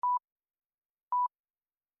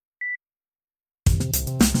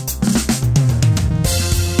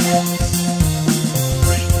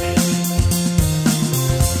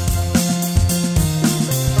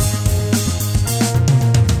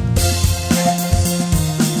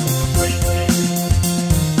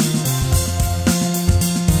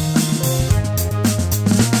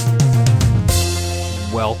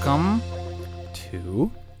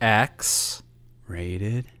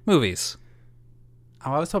Movies.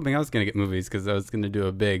 Oh, I was hoping I was going to get movies because I was going to do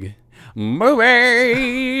a big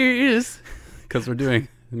movies because we're doing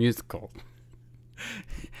a musical.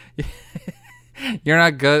 You're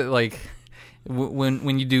not good, like,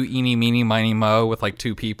 when you do eeny, meeny, miny, mo with, like,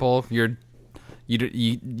 two people, you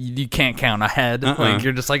can't count ahead. Like,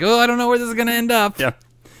 you're just like, oh, I don't know where this is going to end up. Yeah.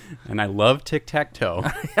 And I love tic-tac-toe.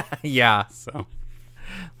 Yeah. So...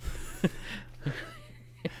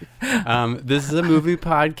 this is a movie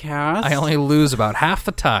podcast. I only lose about half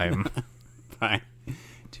the time. Fine.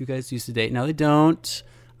 Two guys used to date. Now they don't.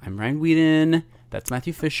 I'm Ryan Whedon. That's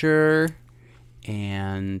Matthew Fisher.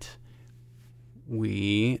 And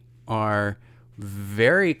we are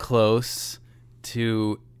very close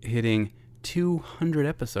to hitting 200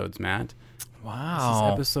 episodes, Matt.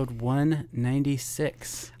 Wow. This is episode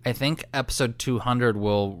 196. I think episode 200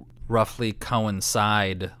 will roughly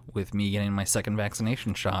coincide with me getting my second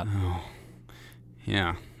vaccination shot. Oh,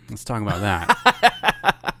 yeah. Let's talk about that.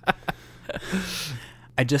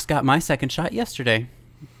 I just got my second shot yesterday,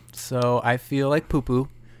 so I feel like poo-poo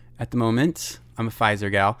at the moment. I'm a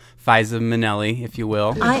Pfizer gal. Pfizer Manelli, if you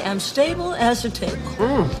will. I am stable as a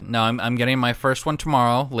table. No, I'm getting my first one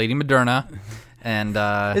tomorrow, Lady Moderna. And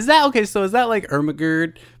Is that okay? So is that like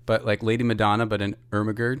Ermagerd, but like Lady Madonna, but an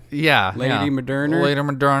Ermagerd? yeah, Lady Moderna? Lady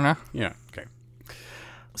Moderna. Yeah, okay.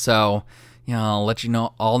 So, I'll let you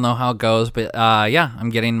all know how it goes. But yeah, I'm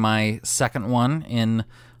getting my second one in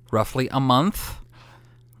roughly a month.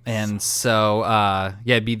 And so,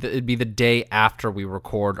 yeah, it'd be the day after we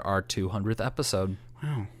record our 200th episode.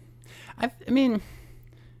 Wow. I mean,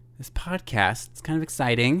 this podcast, it's kind of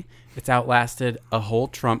exciting. It's outlasted a whole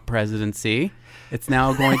Trump presidency. It's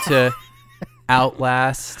now going to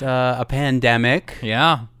outlast a pandemic.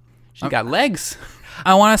 Yeah. She got legs.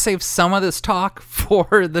 I want to save some of this talk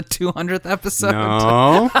for the 200th episode.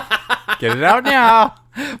 No. Get it out now.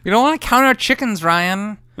 We don't want to count our chickens,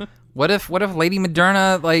 Ryan. What if Lady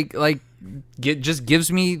Moderna just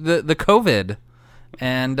gives me the COVID,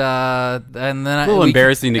 and then it's a little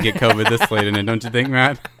embarrassing to get COVID this late in it, don't you think,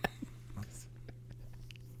 Matt?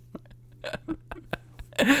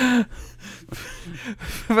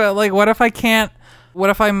 But like, what if I can't? What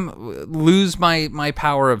if I lose my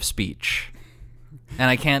power of speech, and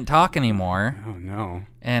I can't talk anymore? Oh no!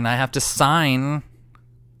 And I have to sign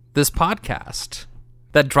this podcast.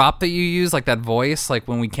 That drop that you use, like that voice, like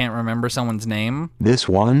when we can't remember someone's name. This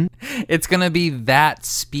one? It's going to be that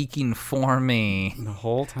speaking for me. The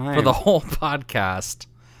whole time. For the whole podcast.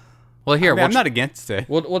 Well, here. I'm not against it.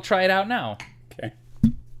 We'll try it out now. Okay.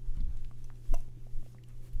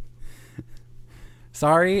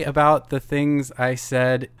 Sorry about the things I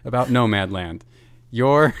said about Nomadland.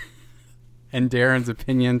 Your and Darren's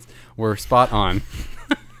opinions were spot on.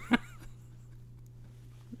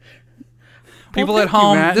 People at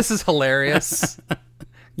home, this is hilarious.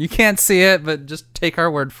 You can't see it, but just take our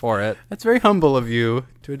word for it. That's very humble of you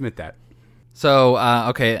to admit that. So,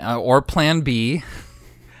 okay, or Plan B.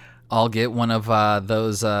 I'll get one of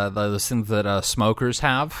those things that smokers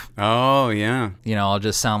have. Oh, yeah. I'll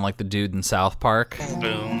just sound like the dude in South Park.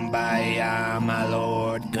 Kumbaya, my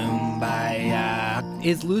lord, kumbaya.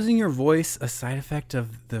 Is losing your voice a side effect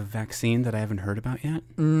of the vaccine that I haven't heard about yet?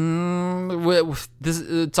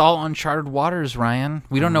 It's all uncharted waters, Ryan.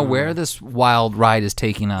 We don't know where this wild ride is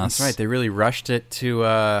taking us. That's right. They really rushed it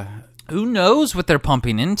to... Who knows what they're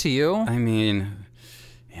pumping into you? I mean,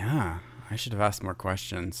 yeah. I should have asked more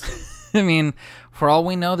questions. I mean, for all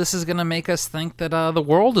we know, this is going to make us think that the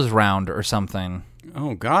world is round or something.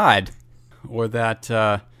 Oh, God. Or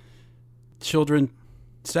that children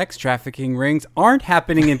sex trafficking rings aren't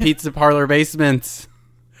happening in pizza parlor basements.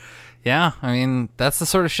 Yeah, I mean, that's the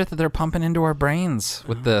sort of shit that they're pumping into our brains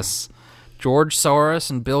with this. George Soros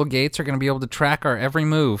and Bill Gates are going to be able to track our every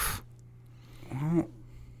move.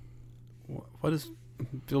 What does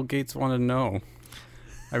Bill Gates want to know?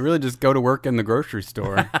 I really just go to work in the grocery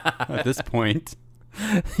store at this point.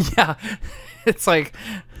 Yeah, it's like,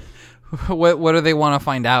 what do they want to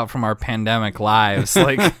find out from our pandemic lives?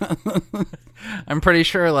 Like, I'm pretty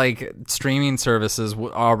sure like streaming services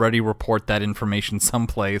already report that information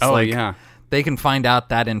someplace. Oh, like, yeah. They can find out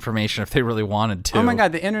that information if they really wanted to. Oh my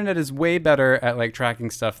God, the internet is way better at like tracking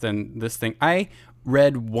stuff than this thing. I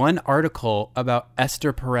read one article about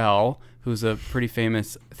Esther Perel, who's a pretty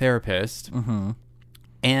famous therapist. Mm-hmm.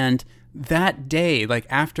 And that day, like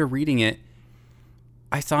after reading it,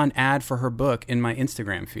 I saw an ad for her book in my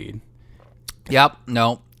Instagram feed. Yep.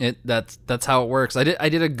 No, that's how it works. I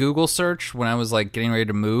did a Google search when I was like getting ready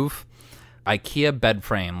to move. IKEA bed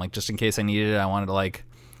frame, like just in case I needed it. I wanted to like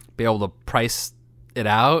be able to price it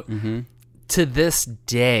out. Mm-hmm. To this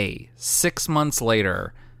day, 6 months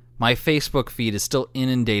later, my Facebook feed is still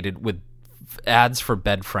inundated with ads for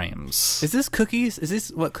bed frames. Is this cookies? Is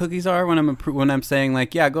this what cookies are when I'm saying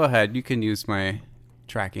like, yeah, go ahead, you can use my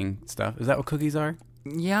tracking stuff? Is that what cookies are?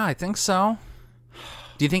 Yeah, I think so.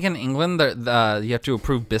 Do you think in England you have to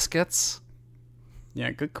approve biscuits?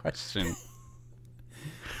 Yeah, good question.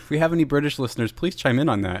 If we have any British listeners, please chime in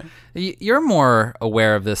on that. You're more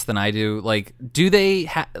aware of this than I do. Like, do they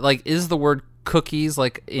is the word cookies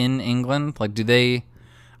like in England? Like, do they?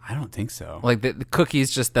 I don't think so. Like the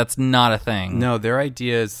cookies, just that's not a thing. No, their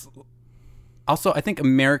ideas. Also, I think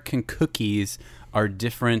American cookies are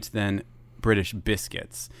different than British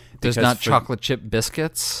biscuits. There's not chocolate chip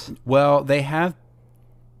biscuits. Well, they have.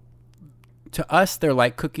 To us, they're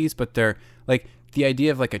like cookies, but they're like the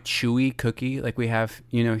idea of like a chewy cookie, like we have,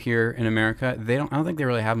 here in America. I don't think they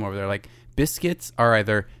really have them over there. Like biscuits are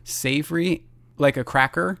either savory, like a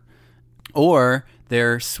cracker, or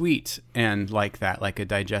they're sweet and like that, like a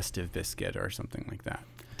digestive biscuit or something like that.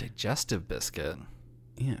 Digestive biscuit.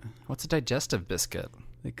 Yeah. What's a digestive biscuit?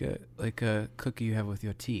 Like a cookie you have with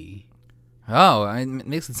your tea. Oh, it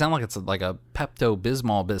makes it sound like it's like a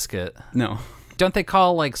Pepto-Bismol biscuit. No. Don't they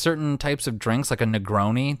call like certain types of drinks like a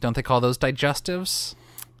Negroni? Don't they call those digestives?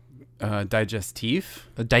 Digestif?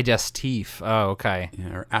 A digestif. Oh, okay.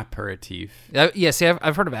 Yeah, or aperitif. Yeah, see,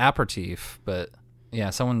 I've heard of aperitif, but yeah,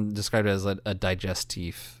 someone described it as a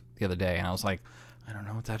digestif the other day, and I was like, I don't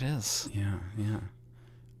know what that is. Yeah.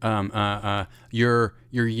 Your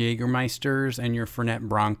Jägermeisters and your Fernet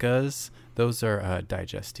Brancas, those are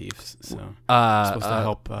digestives. So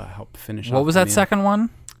supposed to help finish. What was that second one?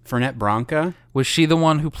 Fernet Branca. Was she the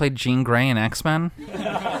one who played Jean Grey in X-Men?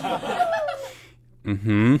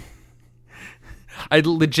 Mm-hmm. I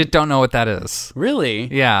legit don't know what that is.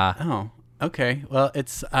 Really? Yeah. Oh, okay. Well,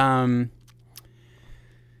 it's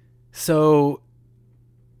So,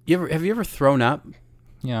 have you ever thrown up?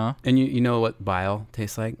 Yeah. And you know what bile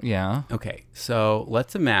tastes like? Yeah. Okay, so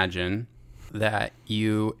let's imagine that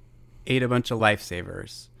you ate a bunch of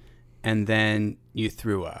Lifesavers, and then you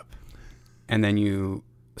threw up, and then you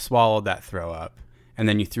swallowed that throw up, and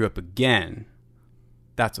then you threw up again.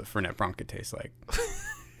 That's what Fernet Branca tastes like.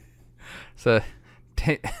 So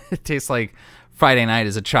it tastes like Friday night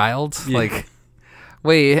as a child. Yeah. Like,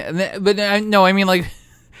 wait, but no, I mean like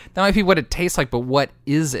that might be what it tastes like, but what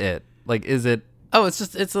is it? Like, is it? Oh,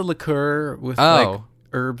 it's a liqueur with like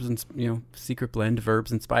herbs and secret blend of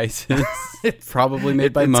herbs and spices. It's probably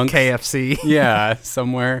made by monks. KFC. Yeah,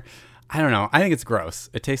 somewhere. I don't know. I think it's gross.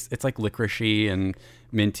 It's like licoricey and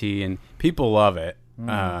minty, and people love it.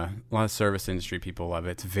 A lot of service industry people love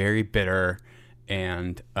it. It's very bitter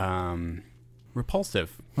and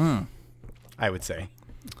repulsive. I would say.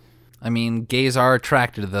 I mean, gays are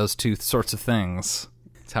attracted to those two sorts of things.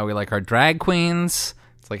 It's how we like our drag queens.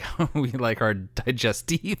 It's like how we like our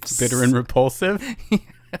digestives. Bitter and repulsive? Yeah.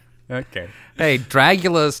 Okay. Hey,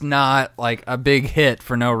 Dragula's not like a big hit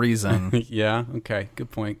for no reason. Yeah, okay.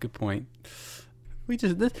 Good point. We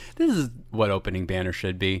just this is what opening banner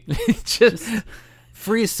should be. just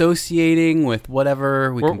free associating with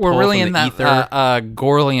whatever we can pull we're really from in the that ether.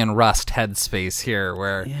 Gorley and Rust headspace here,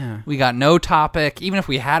 where we got no topic. Even if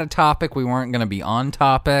we had a topic, we weren't going to be on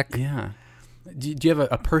topic. Yeah. Do you have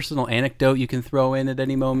a personal anecdote you can throw in at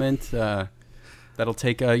any moment? That'll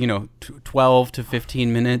take 12 to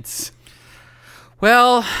 15 minutes.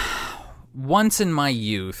 Well, once in my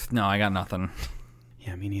youth, no, I got nothing.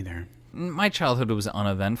 Yeah, me neither. My childhood was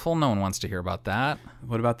uneventful. No one wants to hear about that.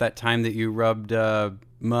 What about that time that you rubbed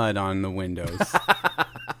mud on the windows?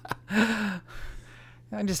 I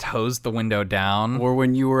just hosed the window down. Or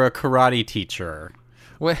when you were a karate teacher?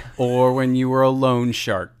 What? Or when you were a loan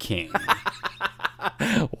shark king?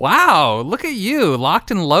 Wow, look at you,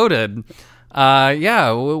 locked and loaded.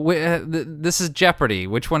 This is Jeopardy.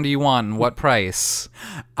 Which one do you want and what price?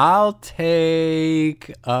 I'll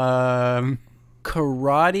take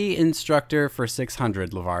karate instructor for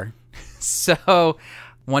 600, LeVar. So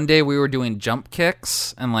one day we were doing jump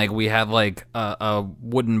kicks, and like we had like a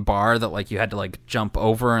wooden bar that like you had to like jump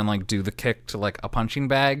over and like do the kick to like a punching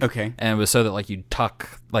bag. Okay. And it was so that like you'd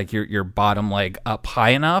tuck like your bottom leg up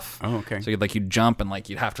high enough. Oh, okay. So you'd jump and like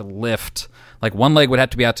you'd have to lift. Like one leg would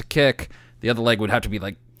have to be out to kick, the other leg would have to be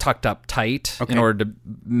like tucked up tight in order to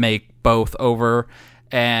make both over.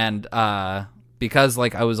 And because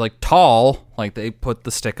like I was like tall, like they put the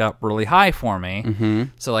stick up really high for me. Mm-hmm.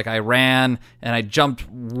 So like I ran and I jumped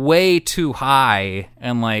way too high,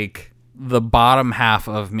 and like the bottom half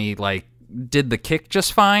of me like did the kick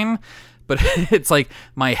just fine, but it's like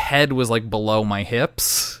my head was like below my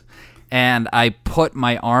hips, and I put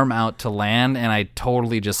my arm out to land, and I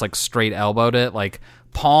totally just like straight elbowed it. Like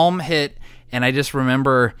palm hit And I just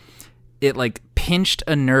remember it like pinched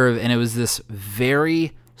a nerve, and it was this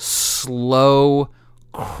very slow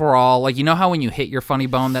crawl. Like, you know how when you hit your funny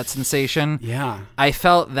bone, that sensation? Yeah. I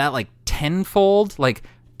felt that like tenfold, like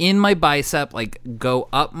in my bicep, like go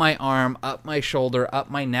up my arm, up my shoulder, up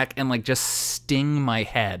my neck, and like just sting my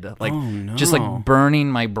head. Like, just like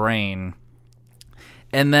burning my brain.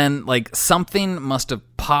 And then like something must have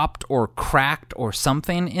popped or cracked or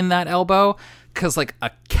something in that elbow, because like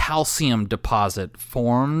a calcium deposit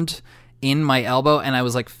formed in my elbow, and I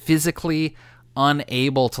was like physically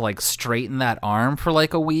unable to like straighten that arm for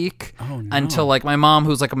like a week until like my mom,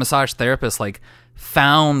 who's like a massage therapist, like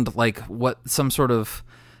found like what some sort of,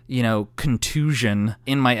 you know, contusion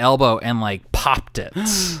in my elbow and like popped it.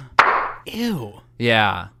 Ew.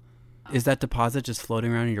 Yeah. Is that deposit just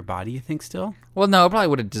floating around in your body, you think, still? Well, no, it probably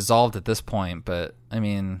would have dissolved at this point, but I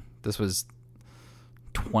mean, this was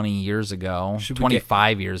 20 years ago,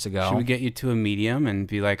 25 years ago. Should we get you to a medium and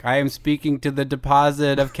be like, I am speaking to the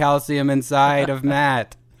deposit of calcium inside of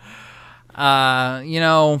Matt? You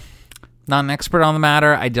know, not an expert on the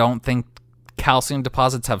matter. I don't think calcium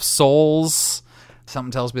deposits have souls.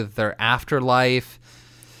 Something tells me that their afterlife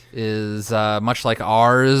is much like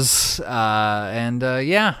ours.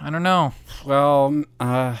 Yeah, I don't know. Well,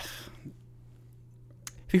 have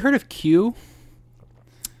you heard of Q?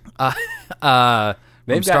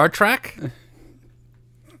 From Star Trek?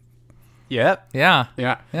 Yep. Yeah.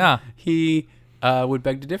 Yeah. He would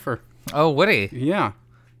beg to differ. Oh, would he? Yeah.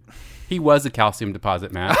 He was a calcium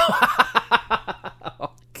deposit, Matt.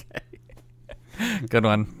 Okay. Good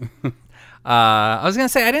one. I was going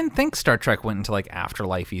to say, I didn't think Star Trek went into like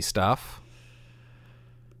afterlife-y stuff.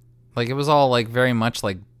 Like, it was all like very much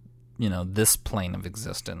like, you know, this plane of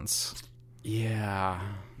existence. Yeah.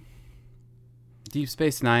 Deep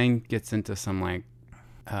Space Nine gets into some like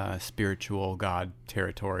spiritual god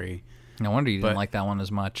territory. No wonder you didn't like that one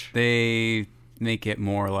as much. They make it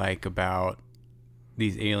more like about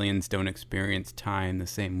these aliens don't experience time the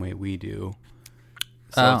same way we do.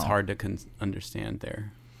 So it's hard to understand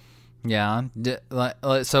there. Yeah.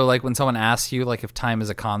 So like when someone asks you like if time is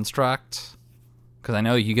a construct, because I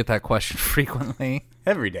know you get that question frequently.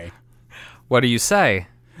 Every day. What do you say?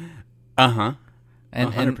 Uh-huh.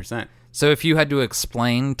 100%. And so if you had to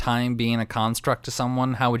explain time being a construct to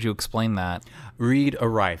someone, how would you explain that? Read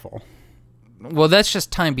Arrival. Well, that's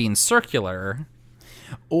just time being circular.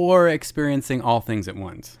 Or experiencing all things at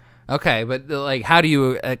once. Okay, but like, how do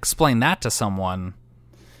you explain that to someone?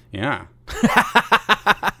 Yeah.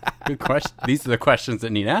 Good question. These are the questions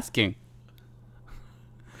that need asking.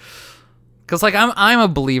 Because like I'm a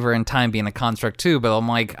believer in time being a construct too, but I'm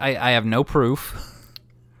like I have no proof.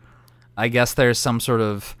 I guess there's some sort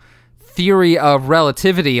of theory of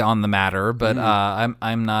relativity on the matter, but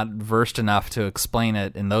I'm not versed enough to explain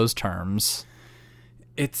it in those terms.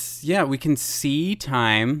 We can see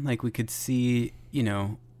time, like we could see, you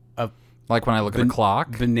know, like when I look at a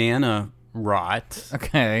clock, banana rot.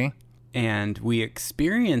 Okay. And we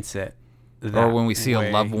experience it. Or when we see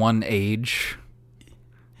a loved one age.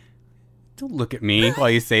 Don't look at me while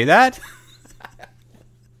you say that.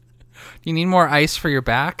 You need more ice for your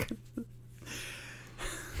back?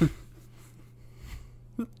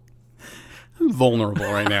 I'm vulnerable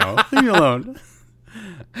right now. Leave me alone.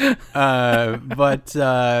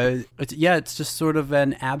 It's just sort of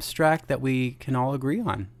an abstract that we can all agree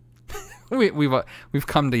on. We've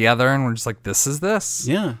come together and we're just like, this is this.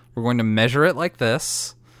 Yeah. We're going to measure it like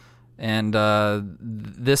this. And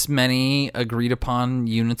this many agreed upon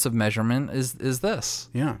units of measurement is this.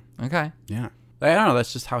 Yeah. Okay. Yeah. I don't know.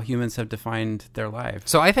 That's just how humans have defined their lives.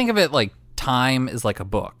 So I think of it like time is like a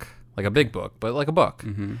book, like a big book, but like a book.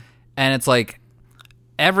 Mm-hmm. And it's like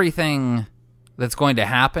everything that's going to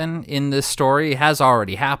happen in this story has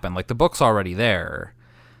already happened. Like the book's already there.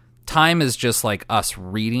 Time is just like us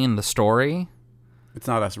reading the story. It's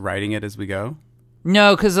not us writing it as we go.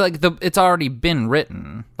 No, because like it's already been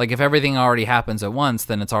written. Like if everything already happens at once,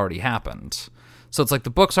 then it's already happened. So it's like the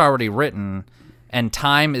book's already written, and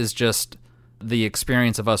time is just the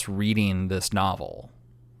experience of us reading this novel.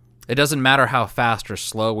 It doesn't matter how fast or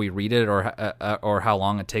slow we read it, or how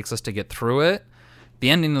long it takes us to get through it.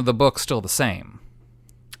 The ending of the book's still the same.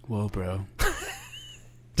 Whoa, bro.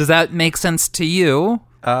 Does that make sense to you?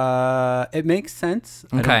 It makes sense.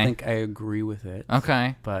 Okay. I don't think I agree with it.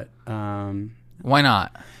 Okay. But why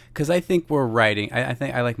not? Because I think we're writing. I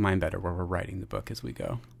think I like mine better, where we're writing the book as we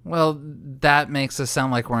go. Well, that makes us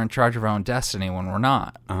sound like we're in charge of our own destiny when we're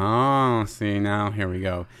not. Oh, see, now here we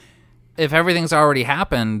go. If everything's already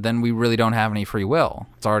happened, then we really don't have any free will.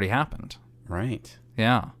 It's already happened. Right.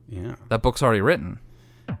 Yeah. Yeah. That book's already written.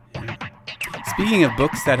 Yeah. Speaking of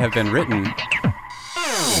books that have been written,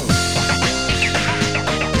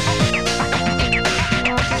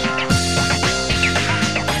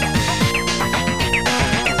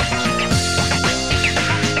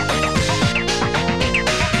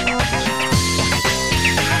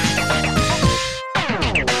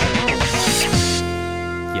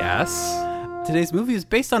 Yes. today's movie is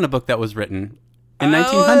based on a book that was written in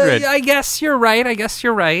 1900. I guess you're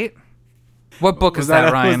right. What book is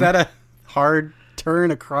that, Ryan? Was that a hard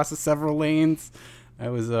turn across the several lanes? I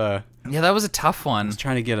was Yeah, that was a tough one.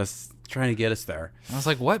 trying to get us there. I was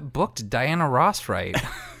like, what book did Diana Ross write?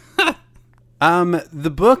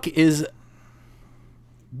 The book is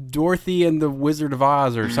Dorothy and the Wizard of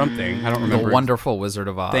Oz or something. I don't The remember. Wonderful Wizard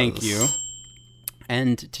of Oz. Thank you.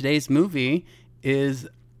 And today's movie is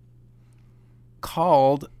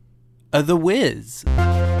called The Wiz.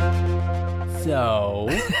 So,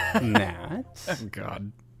 Matt,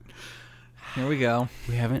 God. Here we go.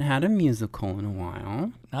 we haven't had a musical in a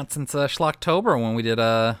while. Not since Schlocktober when we did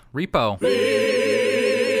Repo.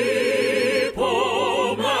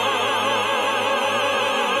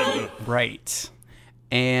 Right.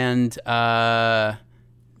 And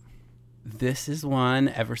this is one,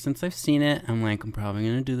 ever since I've seen it, I'm like, I'm probably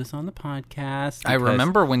going to do this on the podcast. I because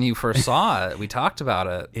remember when you first saw it. We talked about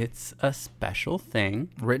it. it's a special thing.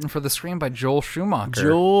 Written for the screen by Joel Schumacher.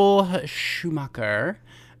 Joel Schumacher,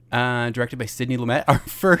 directed by Sidney Lumet, our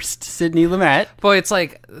first Sidney Lumet. Boy, it's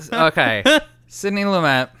like, okay. Sidney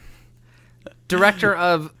Lumet, director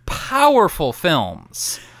of powerful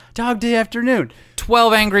films. Dog Day Afternoon.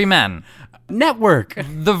 12 Angry Men. Network.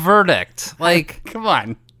 The Verdict. Like, Come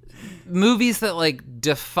on. movies that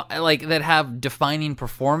that have defining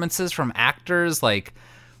performances from actors like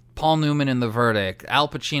Paul Newman in The Verdict, Al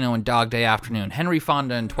Pacino in Dog Day Afternoon, Henry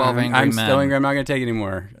Fonda in 12 Angry I'm Men. still angry. I'm not going to take it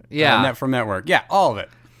anymore. Yeah. From Network. Yeah, all of it.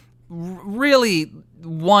 Really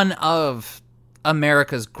one of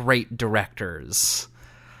America's great directors.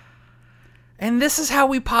 And this is how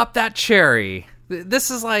we pop that cherry.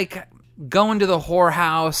 This is like going to the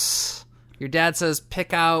whorehouse. Your dad says,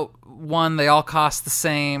 pick out one. They all cost the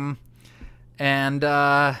same. And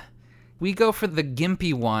we go for the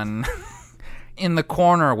gimpy one in the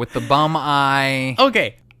corner with the bum eye.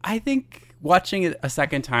 Okay. I think watching it a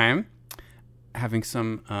second time, having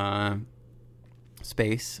some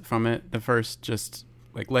space from it, the first, just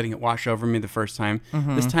like letting it wash over me the first time.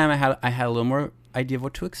 This time I had a little more idea of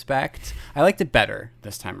what to expect. I liked it better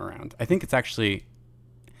this time around. I think it's actually,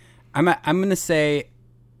 I'm going to say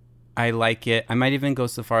I like it. I might even go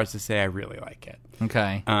so far as to say I really like it.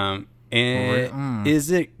 Okay.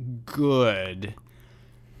 Is it good?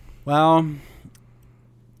 Well,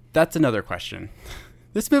 that's another question.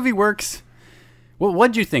 This movie works. Well,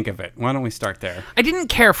 what'd you think of it? Why don't we start there? I didn't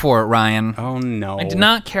care for it, Ryan. Oh no, I did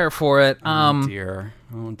not care for it. Oh dear.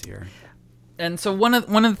 Oh dear. And so one of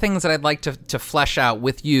the things that I'd like to flesh out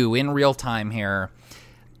with you in real time here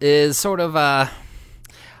is sort of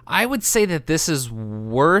I would say that this is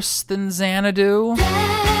worse than Xanadu,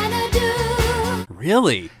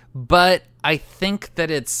 Really? but I think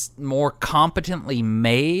that it's more competently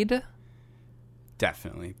made.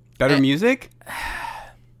 Definitely. Better music?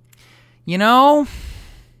 You know,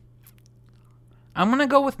 I'm going to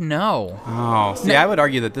go with no. Oh, see, I would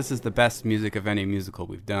argue that this is the best music of any musical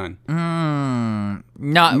we've done.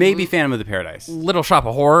 Not Maybe Phantom of the Paradise. Little Shop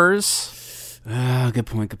of Horrors. Good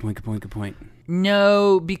point.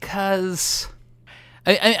 No, because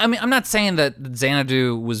I mean, I'm not saying that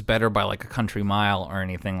Xanadu was better by like a country mile or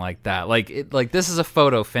anything like that. Like this is a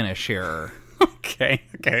photo finish here.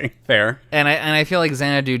 Okay, fair. And I feel like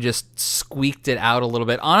Xanadu just squeaked it out a little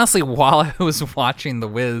bit. Honestly, while I was watching The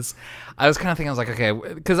Wiz, I was kind of thinking, I was like, okay,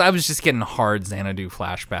 because I was just getting hard Xanadu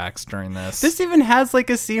flashbacks during this. This even has like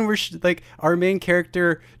a scene where like our main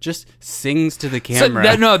character just sings to the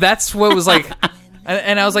camera. So, that's what was like.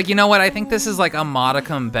 And I was like, you know what? I think this is like a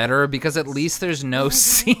modicum better because at least there's no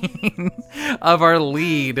scene of our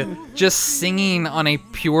lead just singing on a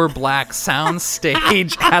pure black sound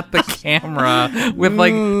stage at the camera with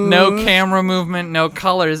like no camera movement, no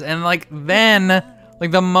colors. And like then,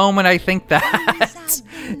 like the moment I think that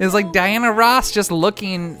is like Diana Ross just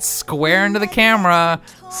looking square into the camera,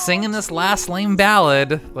 singing this last lame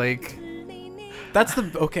ballad. Like That's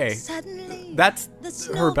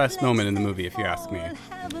her best moment in the movie, if you ask me.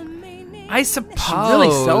 I suppose She really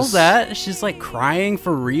sells that. She's like crying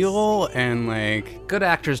for real, and like good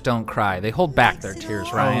actors don't cry; they hold back their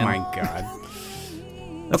tears. Ryan. Oh my god.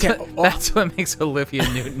 That's what makes Olivia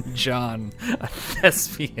Newton-John a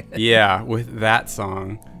thespian. Yeah, with that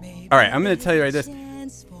song. All right, I'm going to tell you right this.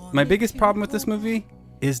 My biggest problem with this movie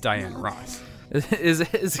is Diana Ross. Is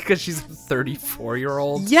it because she's a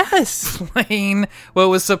 34-year-old Yes. playing what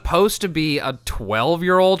was supposed to be a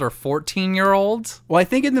 12-year-old or 14-year-old? Well, I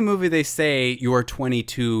think in the movie they say you're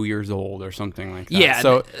 22 years old or something like that. Yeah,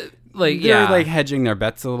 So like they're yeah, like hedging their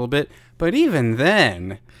bets a little bit. But even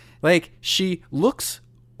then, like she looks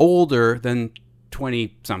older than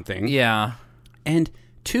 20 something. yeah. And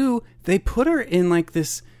two, they put her in like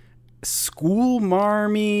this school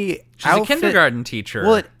marmy She's outfit. a kindergarten teacher.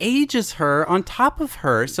 Well, it ages her on top of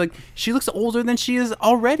her. So like she looks older than she is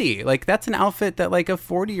already. Like that's an outfit that like a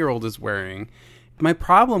 40-year-old is wearing. My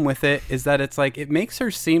problem with it is that it's like it makes her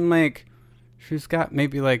seem like she's got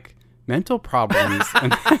maybe like mental problems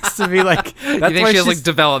and has to be like that's you think why she has she's- like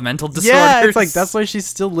developmental disorders? Yeah, it's like that's why she's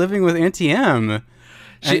still living with Auntie M.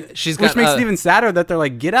 She's Which got makes it even sadder that they're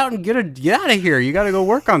like, get out and get out of here. You got to go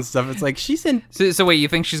work on stuff. It's like she's in. So wait, you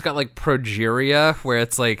think she's got like progeria, where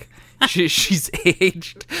it's like she's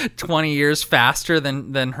aged 20 years faster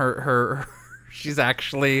than her she's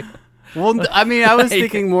actually Well, I mean, I was Like-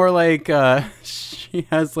 thinking more like she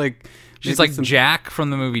has like. she's maybe like some- Jack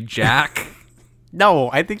from the movie Jack.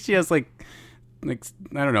 No, I think she has like I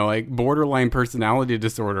don't know, like borderline personality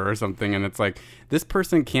disorder or something, and it's like this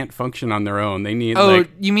person can't function on their own. They need Oh, like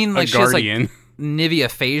you mean like a she has like guardian.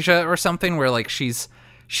 Niveophasia or something, where like she's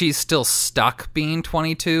still stuck being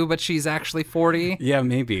 22, but she's actually 40? Yeah,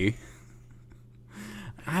 maybe.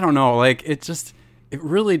 I don't know. Like it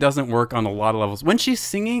really doesn't work on a lot of levels. When she's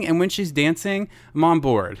singing and when she's dancing, I'm on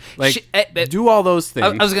board. Like do all those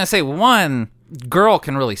things. I was gonna say, one, girl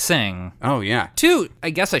can really sing. Oh yeah. Two, I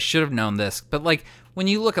guess I should have known this, but like when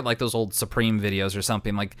you look at like those old Supreme videos or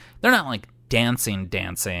something, like they're not like dancing,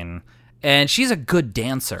 and she's a good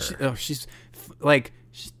dancer. She's like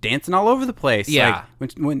she's dancing all over the place. Yeah.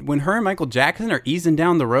 Like, when her and Michael Jackson are easing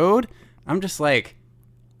down the road, I'm just like,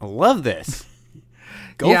 I love this.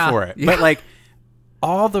 Go Yeah. for it. Yeah. But like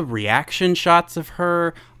all the reaction shots of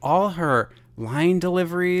her, all her line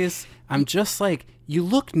deliveries, I'm just like, you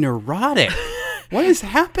look neurotic. What is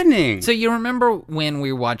happening? So you remember when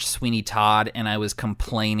we watched Sweeney Todd and I was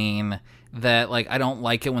complaining that like I don't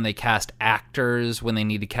like it when they cast actors when they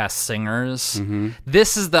need to cast singers? Mm-hmm.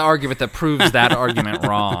 This is the argument that proves that argument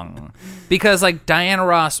wrong. Because like Diana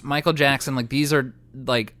Ross, Michael Jackson, like these are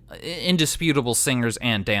like indisputable singers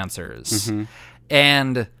and dancers. Mm-hmm.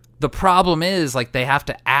 And the problem is like they have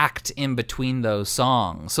to act in between those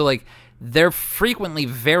songs. So like they're frequently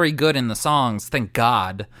very good in the songs, thank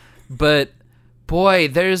God. But boy,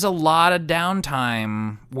 there's a lot of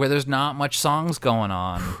downtime where there's not much songs going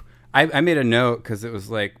on. I made a note because it was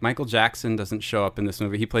like Michael Jackson doesn't show up in this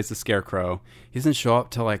movie. He plays the Scarecrow. He doesn't show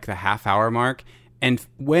up till like the half-hour mark. And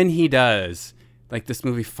when he does, like this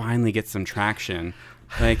movie finally gets some traction.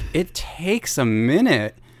 Like it takes a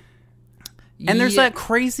minute. And there's Yeah. that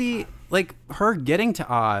crazy, like her getting to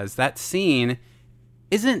Oz, that scene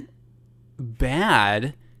isn't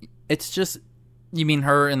bad. It's just You mean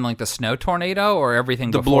her in like the snow tornado or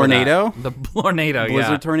everything The before that? Blornado? The Blornado,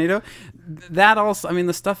 Blizzard yeah. Tornado. That also, I mean,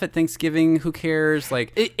 the stuff at Thanksgiving, who cares?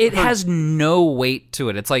 Like It has no weight to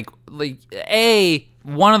it. It's like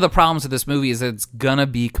one of the problems with this movie is that it's gonna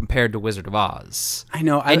be compared to Wizard of Oz. I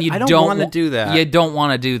know, and you I don't want to wa- do that. You don't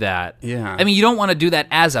want to do that. Yeah. I mean, you don't want to do that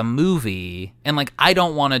as a movie, and like I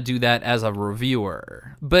don't want to do that as a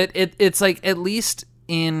reviewer. But it's like at least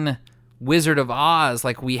in Wizard of Oz,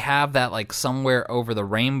 like we have that like somewhere over the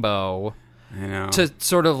rainbow I know. to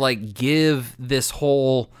sort of like give this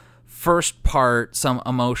whole first part some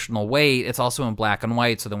emotional weight. It's also in black and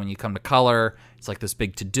white, so then when you come to color, it's like this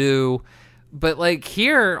big to-do. But like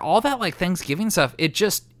here, all that like Thanksgiving stuff, it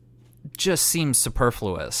just seems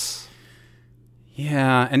superfluous.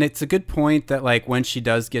 Yeah, and it's a good point that like when she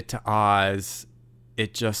does get to Oz,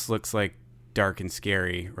 it just looks like dark and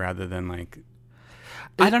scary rather than like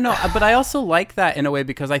I don't know, but I also like that in a way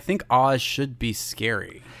because I think Oz should be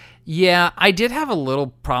scary. Yeah, I did have a little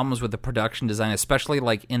problems with the production design, especially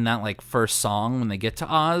like in that like first song when they get to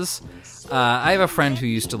Oz. I have a friend who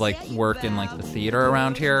used to like work in like the theater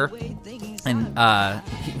around here, and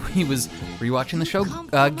he was rewatching the show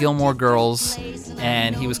Gilmore Girls,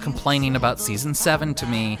 and he was complaining about season 7 to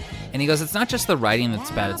me, and he goes, it's not just the writing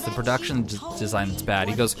that's bad, it's the production design that's bad.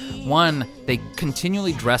 He goes, one, they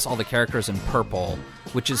continually dress all the characters in purple,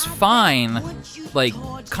 which is fine, like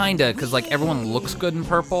kinda, because like everyone looks good in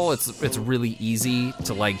purple. It's really easy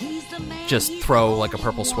to like just throw like a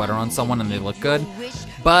purple sweater on someone and they look good.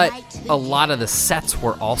 But a lot of the sets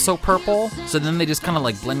were also purple, so then they just kind of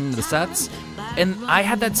like blend into the sets. And I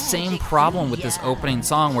had that same problem with this opening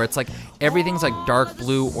song where it's like everything's like dark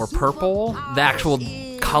blue or purple, the actual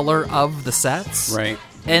color of the sets. Right.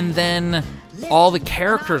 And then all the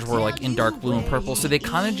characters were like in dark blue and purple, so they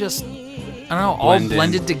kind of just, I don't know, all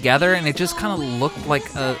blended together, and it just kind of looked like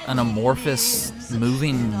an amorphous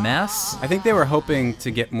moving mess. I think they were hoping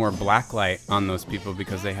to get more blacklight on those people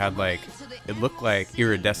because they had like, it looked like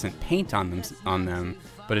iridescent paint on them,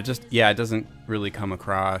 but it just, it doesn't really come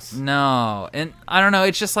across. No, and I don't know,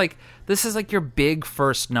 it's just like, this is like your big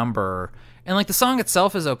first number, and like the song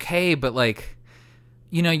itself is okay, but like,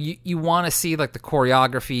 you know, you want to see like the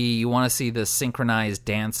choreography, you want to see the synchronized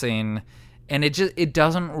dancing, and it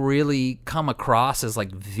doesn't really come across as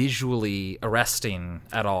like visually arresting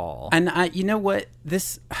at all. And you know what?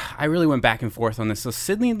 I really went back and forth on this. So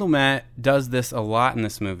Sidney Lumet does this a lot in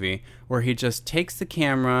this movie, where he just takes the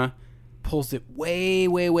camera, pulls it way,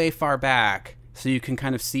 way, way far back, so you can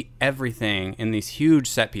kind of see everything in these huge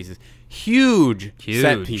set pieces, huge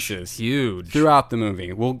set pieces, throughout the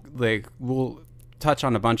movie. We'll touch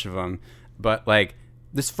on a bunch of them, but like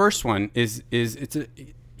this first one is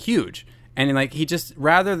huge. And like he just,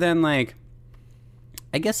 rather than like,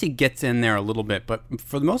 I guess he gets in there a little bit, but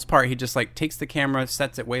for the most part he just like takes the camera,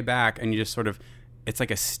 sets it way back, and you just sort of, it's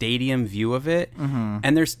like a stadium view of it. Mm-hmm.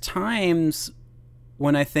 And there's times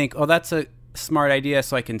when I think, oh, that's a smart idea,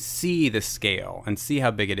 so I can see the scale and see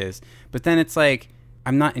how big it is. But then it's like,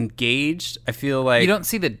 I'm not engaged. I feel like you don't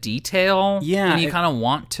see the detail. Yeah, and you kind of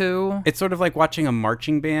want to. It's sort of like watching a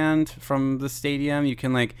marching band from the stadium. You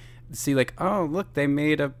can like see like, oh, look, they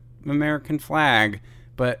made a American flag,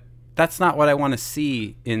 but that's not what I want to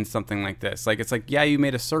see in something like this. Like, it's like, yeah, you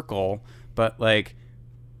made a circle, but like,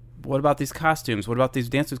 what about these costumes? What about these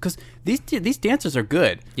dancers? Because these dancers are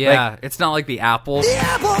good. Yeah, like, it's not like the Apple. The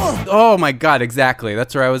Apple! Oh my God, exactly.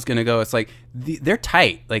 That's where I was gonna go. It's like they're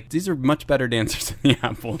tight. Like, these are much better dancers than the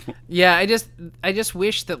Apple. Yeah, I just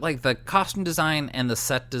wish that like the costume design and the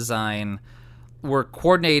set design were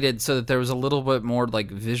coordinated so that there was a little bit more like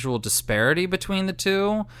visual disparity between the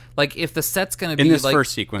two. Like if the set's going to be in this like,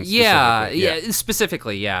 first sequence,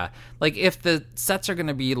 specifically, like if the sets are going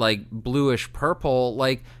to be like bluish purple,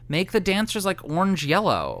 like make the dancers like orange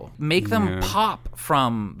yellow, make them pop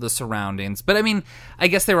from the surroundings. But I mean, I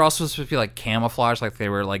guess they were also supposed to be like camouflage, like they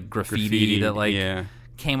were like graffiti that like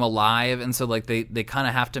came alive, and so like they kind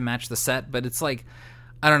of have to match the set. But it's like,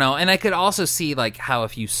 I don't know. And I could also see like how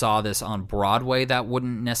if you saw this on Broadway, that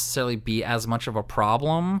wouldn't necessarily be as much of a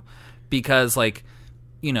problem, because like,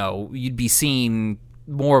 you know, you'd be seeing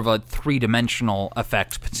more of a three-dimensional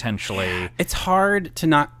effect potentially. It's hard to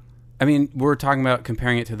not, I mean, we're talking about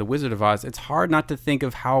comparing it to The Wizard of Oz. It's hard not to think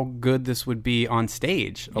of how good this would be on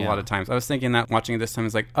stage a lot of times. I was thinking that watching it this time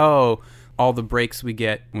is like, oh, all the breaks we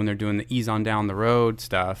get when they're doing the ease on down the road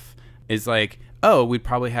stuff is like, oh, we'd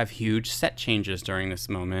probably have huge set changes during this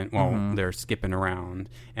moment while they're skipping around.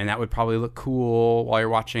 And that would probably look cool while you're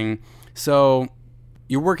watching. So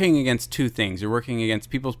you're working against two things. You're working against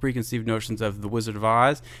people's preconceived notions of The Wizard of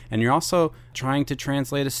Oz, and you're also trying to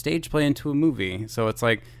translate a stage play into a movie. So it's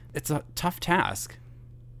like, it's a tough task.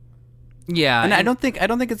 Yeah. And I don't think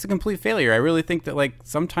it's a complete failure. I really think that like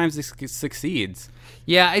sometimes this succeeds.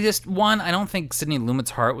 Yeah, I don't think Sidney Lumet's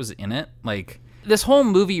heart was in it. Like, this whole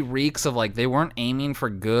movie reeks of like they weren't aiming for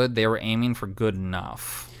good, they were aiming for good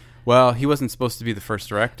enough. Well, he wasn't supposed to be the first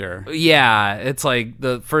director. Yeah, it's like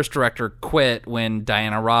the first director quit when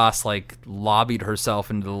Diana Ross like lobbied herself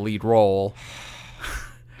into the lead role.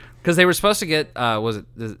 Because they were supposed to get, was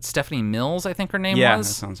it Stephanie Mills, I think her name was? Yeah, that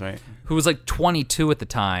sounds right. Who was like 22 at the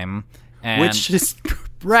time. And which is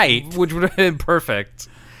right. Which would have been perfect.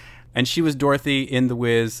 And she was Dorothy in The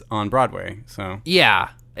Wiz on Broadway, so. Yeah.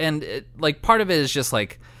 And like part of it is just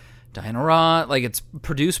like Diana Ross, like it's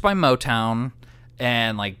produced by Motown,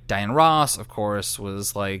 and like Diana Ross, of course,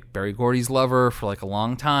 was like Berry Gordy's lover for like a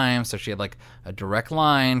long time, so she had like a direct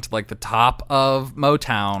line to like the top of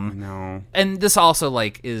Motown. No. And this also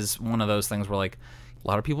like is one of those things where like a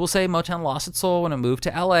lot of people say Motown lost its soul when it moved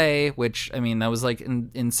to LA, which I mean that was like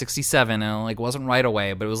in 67 and it like wasn't right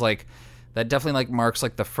away, but it was like that definitely like marks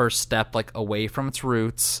like the first step like away from its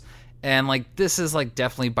roots. And like this is like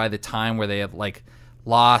definitely by the time where they have like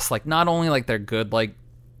lost like not only like their good like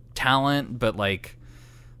talent, but like,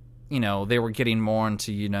 you know, they were getting more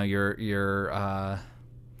into, you know, your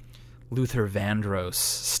Luther Vandross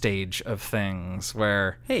stage of things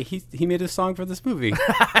where hey, he made a song for this movie.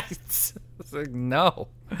 It's like, no.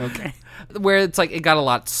 Okay. Where it's like it got a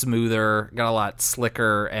lot smoother, got a lot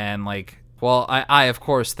slicker, and like, well, I of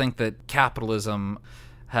course think that capitalism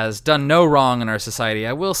has done no wrong in our society.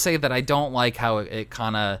 I will say that I don't like how it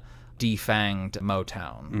kind of defanged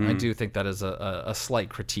Motown. I do think that is a slight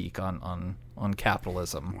critique on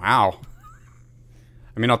capitalism. Wow.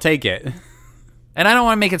 I mean, I'll take it. And I don't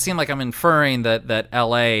want to make it seem like I'm inferring that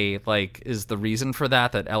LA like is the reason for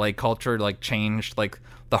that LA culture like changed like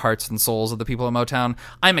the hearts and souls of the people of Motown.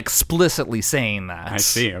 I'm explicitly saying that. I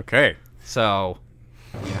see. Okay. So,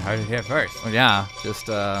 Yeah, how did you get first? yeah, just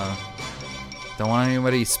don't want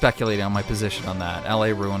anybody speculating on my position on that. LA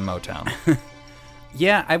ruined Motown.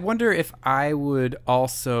 Yeah, I wonder if I would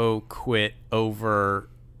also quit over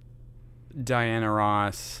Diana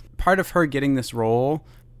Ross. Part of her getting this role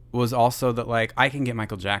was also that, like, I can get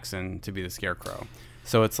Michael Jackson to be the Scarecrow.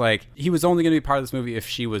 So it's like, he was only going to be part of this movie if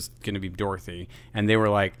she was going to be Dorothy. And they were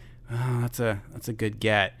like, oh, that's a good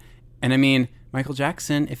get. And I mean, Michael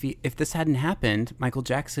Jackson, if this hadn't happened, Michael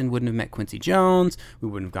Jackson wouldn't have met Quincy Jones. We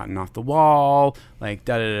wouldn't have gotten Off the Wall. Like,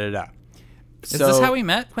 da-da-da-da. Is this how we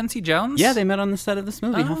met Quincy Jones? Yeah, they met on the set of this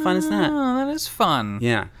movie. How fun is that? Oh, that is fun.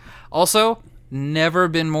 Yeah. Also, never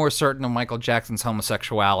been more certain of Michael Jackson's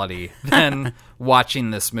homosexuality than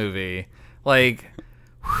watching this movie. Like,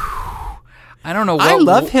 I don't know what... I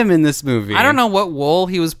love him in this movie. I don't know what wool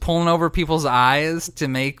he was pulling over people's eyes to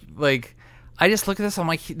make, like... I just look at this, I'm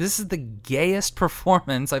like, this is the gayest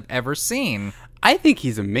performance I've ever seen. I think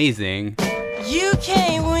he's amazing. You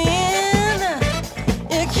can't win,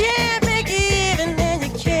 you can't make even, and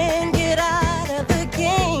you can't get out of the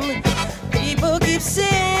game. People keep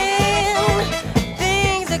saying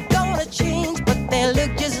things are gonna change, but they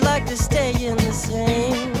look just like they're staying the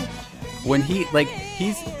same. When he's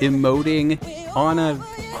emoting on a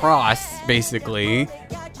cross, basically.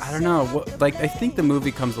 I don't know. I think the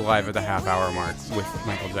movie comes alive at the half-hour mark with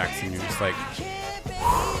Michael Jackson. You're just like,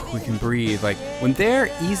 we can breathe. Like, when they're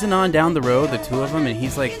easing on down the road, the two of them, and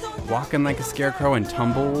he's, like, walking like a scarecrow and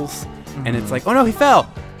tumbles, and it's like, oh, no, he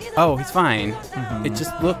fell. Oh, he's fine. It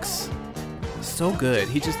just looks so good.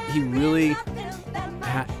 He really...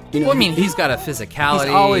 Well, I mean, he's got a physicality. He's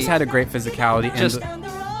always had a great physicality. Just- And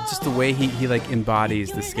just the way he like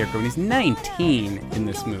embodies the scarecrow. And he's 19 in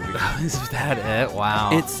this movie. Is that it? Wow.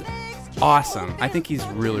 It's awesome. I think he's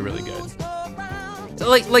really, really good.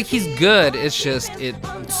 Like he's good, it's just, it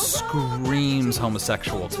screams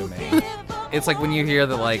homosexual to me. It's like when you hear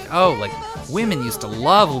that, like, oh, like, women used to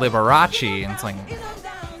love Liberace, and it's like,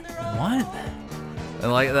 what?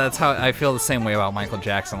 And like, that's how I feel the same way about Michael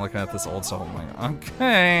Jackson looking at this old stuff. I'm like,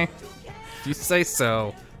 okay, if you say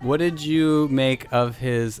so. What did you make of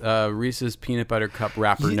his Reese's peanut butter cup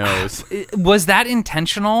wrapper nose? Was that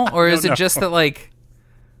intentional, or is it know. just that, like,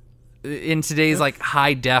 in today's like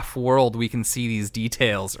high def world we can see these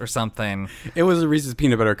details or something? It was a Reese's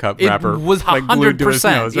peanut butter cup It wrapper. was like, glued to his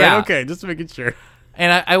 100%, nose, right? yeah. Okay, just making sure.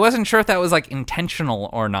 And I wasn't sure if that was like intentional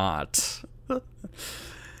or not.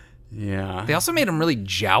 Yeah. They also made him really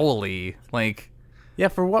jowly, like, Yeah,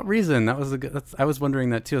 for what reason? That was I was wondering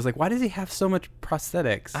that too. I was like, why does he have so much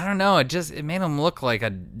prosthetics? I don't know. It made him look like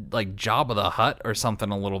Jabba the Hutt or something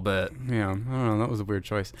a little bit. Yeah, I don't know. That was a weird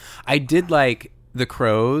choice. I did like the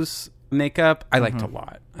Crow's makeup. I liked a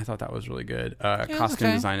lot. I thought that was really good. Costume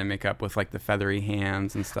okay. design and makeup with like the feathery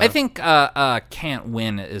hands and stuff. I think "Can't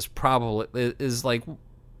Win" is probably like,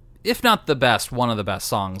 if not the best, one of the best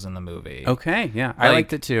songs in the movie. Okay, yeah, I Like-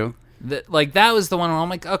 liked it too. That was the one where I'm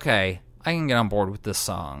like, okay, I can get on board with this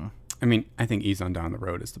song. I mean, I think "Ease on Down the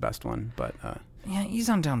Road" is the best one, but Yeah, Ease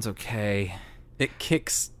on Down's okay. it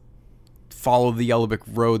kicks "Follow the Yellow Brick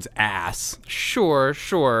Road's" ass. Sure.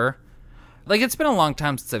 Like, it's been a long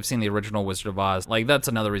time since I've seen the original Wizard of Oz. Like, that's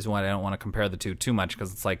another reason why I don't want to compare the two too much,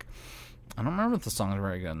 because it's like, I don't remember if the songs are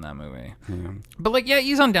very good in that movie. Yeah. But, like, yeah,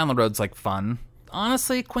 Ease on Down the Road's, like, fun.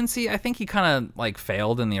 Honestly, Quincy, I think he kind of, like,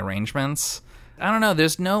 failed in the arrangements. I don't know,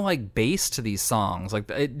 there's no, like, bass to these songs. Like,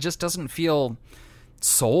 it just doesn't feel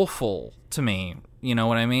soulful to me. You know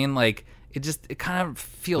what I mean? Like, it kind of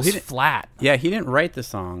feels flat. Yeah, he didn't write the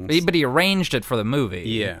songs. But he arranged it for the movie.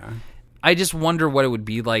 Yeah. I just wonder what it would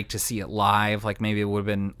be like to see it live. Like, maybe it would have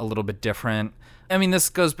been a little bit different. I mean, this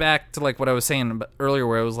goes back to, like, what I was saying earlier,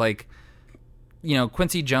 where it was like, you know,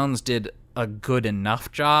 Quincy Jones did a good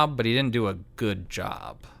enough job, but he didn't do a good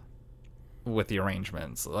job with the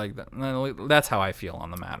arrangements. Like, that's how I feel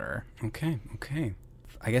on the matter. Okay.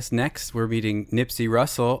 I guess next we're meeting Nipsey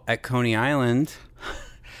Russell at Coney Island.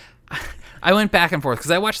 I went back and forth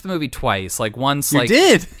because I watched the movie twice. Like, once, You like,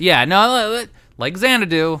 did? Yeah, no, like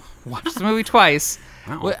Xanadu, watched the movie twice.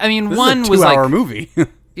 Wow. I mean, This one is a was 2-hour like movie.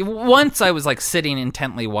 once I was like sitting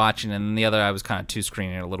intently watching, and the other I was kind of two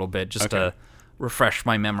screening it a little bit just to refresh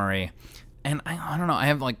my memory. And I don't know, I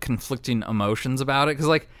have like conflicting emotions about it because,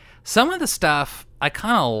 like, some of the stuff I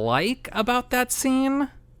kind of like about that scene.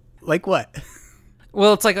 Like what?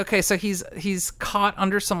 Well, it's like, okay, so he's caught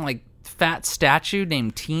under some like fat statue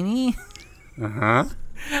named Teeny. Uh-huh.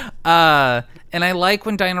 And I like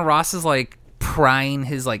when Diana Ross is like prying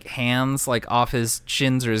his like hands like off his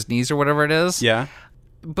shins or his knees or whatever it is. Yeah.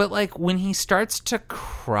 But like when he starts to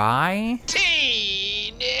cry,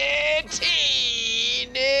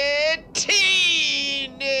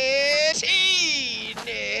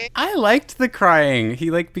 I liked the crying.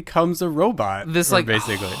 He like becomes a robot. this or like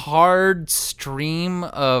basically hard stream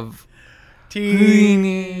of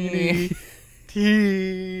teeny.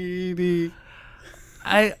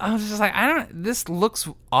 I was just like, this looks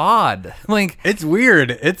odd. Like It's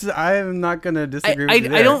weird. I'm not gonna disagree with you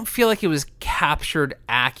there. I don't feel like it was captured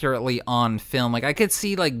accurately on film. Like I could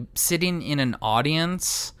see like sitting in an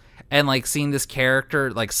audience and like seeing this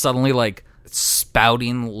character like suddenly like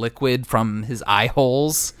spouting liquid from his eye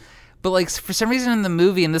holes. But like for some reason in the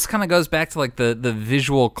movie, and this kind of goes back to like the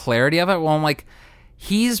visual clarity of it, well, I'm like,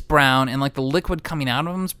 he's brown and like the liquid coming out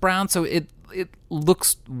of him is brown, so it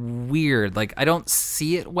looks weird. Like I don't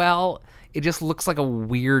see it well. It just looks like a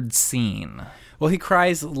weird scene. Well, he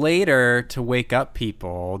cries later to wake up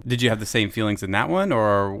people. Did you have the same feelings in that one,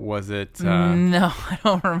 or was it? No, I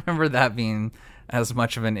don't remember that being as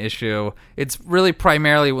much of an issue. It's really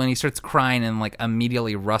primarily when he starts crying and like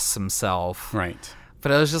immediately rusts himself. Right.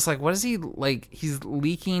 But I was just like, what is he like? He's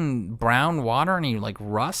leaking brown water and he like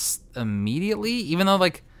rusts immediately, even though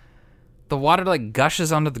like the water like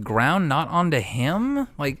gushes onto the ground, not onto him.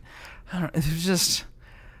 Like I don't know. It was just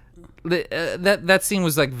that scene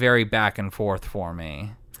was like very back and forth for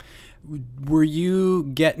me. Were you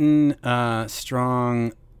getting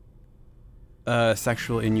strong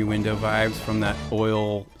sexual innuendo vibes from that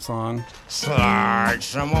oil song? Slide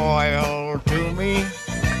some oil to me.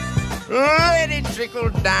 Let it trickle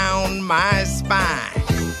down my spine.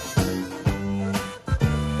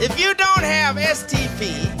 If you don't have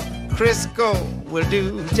STP, Crisco will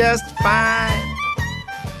do just fine.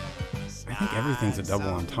 I think everything's a double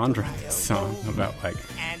entendre in this song about like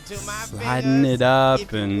sliding it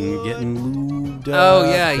up and getting lubed up. Oh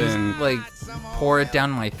yeah, and he's like pour it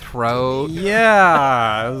down my throat.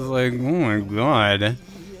 yeah. I was like, oh my god,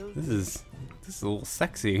 this is a little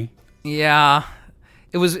sexy. Yeah.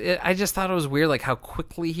 I just thought it was weird, like how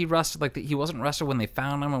quickly he rusted. Like he wasn't rusted when they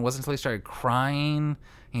found him. It wasn't until he started crying. And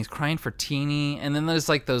he's crying for Teeny. And then there's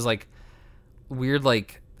like those like weird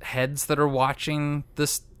like heads that are watching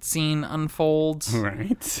this scene unfold.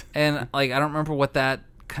 Right. And like I don't remember what that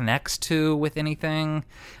connects to with anything.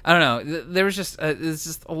 I don't know. There was just there's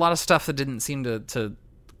just a lot of stuff that didn't seem to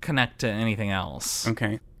connect to anything else.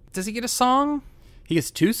 Okay. Does he get a song? He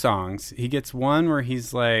gets 2 songs. He gets one where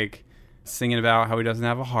he's like singing about how he doesn't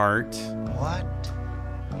have a heart. What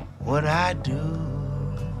would I do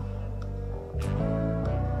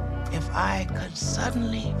if I could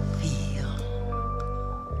suddenly feel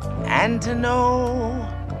and to know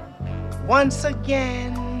once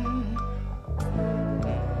again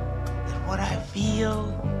that what I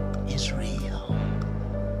feel is real?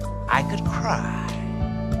 I could cry,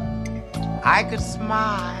 I could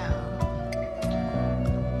smile,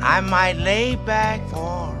 I might lay back for a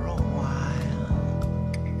while.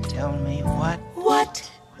 Tell me what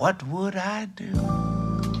would I do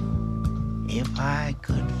if I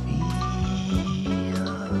could feel?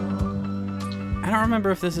 I don't remember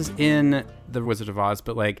if this is in The Wizard of Oz,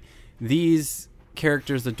 but like these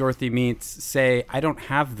characters that Dorothy meets say, I don't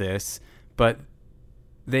have this, but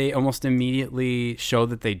they almost immediately show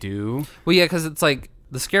that they do. Well, yeah, because it's like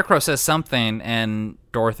the Scarecrow says something and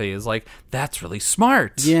Dorothy is like, that's really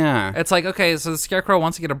smart. Yeah. It's like, okay, so the Scarecrow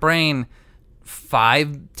wants to get a brain.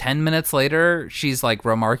 5-10 minutes later, she's like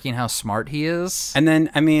remarking how smart he is. And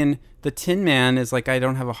then, I mean, the Tin Man is like, I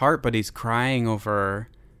don't have a heart, but he's crying over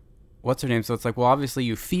what's her name. So it's like, well, obviously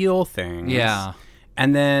you feel things. Yeah.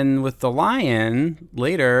 And then with the lion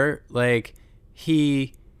later, like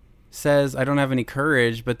he says, I don't have any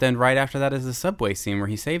courage. But then right after that is the subway scene where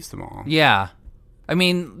he saves them all. Yeah. I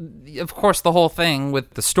mean, of course, the whole thing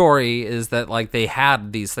with the story is that like they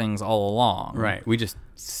had these things all along. Right. We just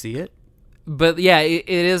see it. But yeah, it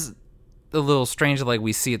is a little strange that like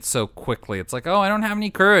we see it so quickly. It's like, oh, I don't have any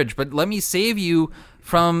courage, but let me save you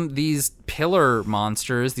from these pillar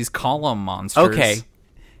monsters, these column monsters. Okay.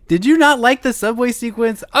 Did you not like the subway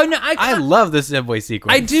sequence? Oh no, I love the subway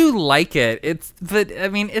sequence. I do like it. But I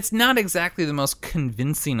mean, it's not exactly the most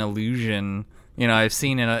convincing illusion I've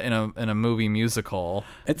seen in a movie musical.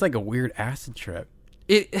 It's like a weird acid trip.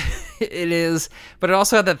 It is, but it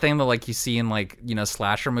also had that thing that like you see in like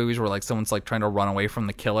slasher movies where like someone's like trying to run away from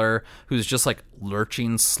the killer who's just like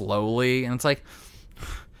lurching slowly, and it's like,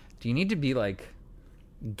 do you need to be like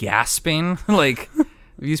gasping? Like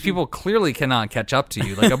these people clearly cannot catch up to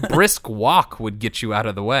you. Like a brisk walk would get you out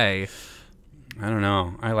of the way. I don't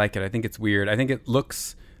know. I like it. I think it's weird. I think it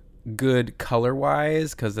looks good color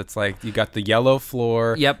wise because it's like you got the yellow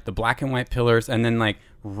floor, Yep. the black and white pillars, and then like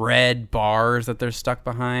red bars that they're stuck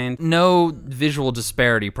behind. No visual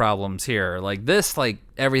disparity problems here. Like this, like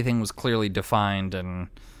everything was clearly defined, and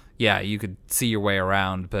yeah, you could see your way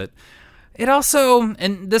around. But it also,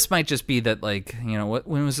 and this might just be that, like, you know,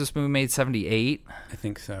 when was this movie made? 78. I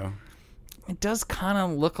think so. It does kind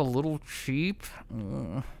of look a little cheap.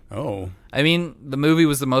 Oh, I mean, the movie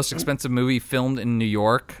was the most expensive movie filmed in New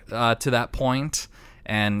York to that point.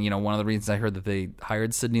 And, you know, one of the reasons I heard that they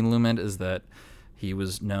hired Sidney Lumet is that he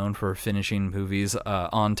was known for finishing movies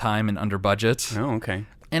on time and under budget. oh, okay.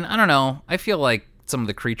 And I don't know, I feel like some of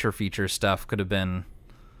the creature feature stuff could have been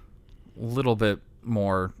a little bit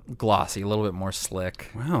more glossy, a little bit more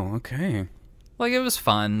slick. Wow, okay. Like, it was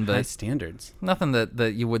fun, High but standards. nothing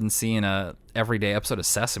that you wouldn't see in a everyday episode of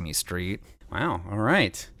Sesame Street. Wow, all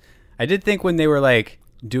right. I did think when they were like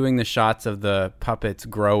doing the shots of the puppets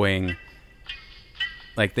growing,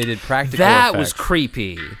 like they did practical That was effects.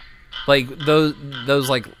 creepy. Like those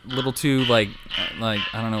like little two like I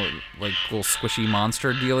don't know, like little squishy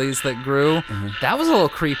monster dealies that grew. Mm-hmm. That was a little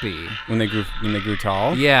creepy. when they grew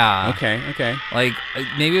tall. Yeah. Okay. Like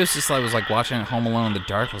maybe it was just I was like watching it Home Alone in the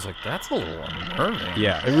dark. I was like, that's a little unnerving.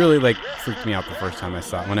 Yeah, it really like freaked me out the first time I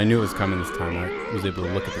saw it. When I knew it was coming this time, I was able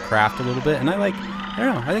to look at the craft a little bit, and I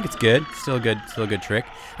don't know. I think it's good. Still a good trick.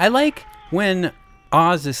 I like when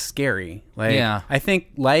Oz is scary. Like, Yeah. I think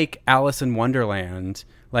like Alice in Wonderland.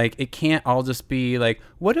 Like, it can't all just be like,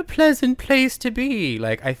 what a pleasant place to be.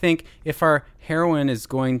 Like, I think if our heroine is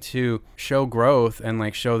going to show growth and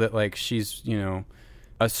like show that like she's, you know,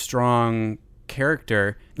 a strong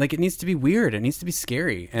character, like it needs to be weird. It needs to be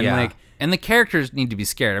scary. And like, and the characters need to be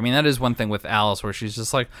scared. I mean, that is one thing with Alice where she's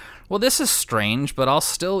just like, well, this is strange, but I'll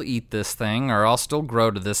still eat this thing, or I'll still grow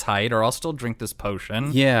to this height, or I'll still drink this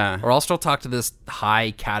potion. yeah. Or I'll still talk to this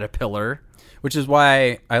high caterpillar. Which is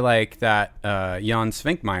why I like that Jan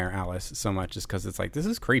Svankmajer Alice so much, is because it's like, this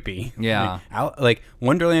is creepy. Yeah. Like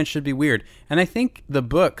Wonderland should be weird. And I think the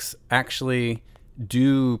books actually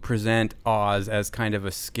do present Oz as kind of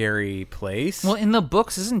a scary place. Well, in the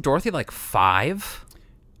books, isn't Dorothy like 5?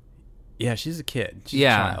 Yeah, she's a kid. She's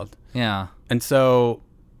Yeah. a child. Yeah. And so,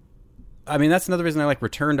 I mean, that's another reason I like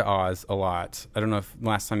Return to Oz a lot. I don't know if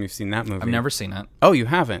last time you've seen that movie. I've never seen it. Oh, you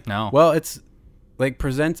haven't? No. Well, it's like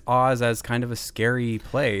presents Oz as kind of a scary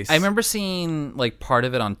place. I remember seeing like part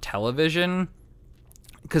of it on television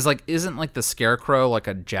because like isn't like the scarecrow like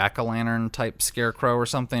a jack-o'-lantern type scarecrow or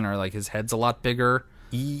something, or like his head's a lot bigger?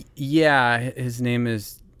 Yeah, his name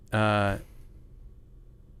is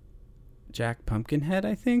Jack Pumpkinhead,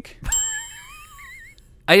 I think.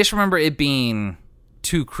 I just remember it being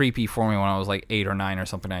too creepy for me when I was like 8 or 9 or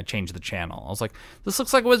something. And I changed the channel. I was like, this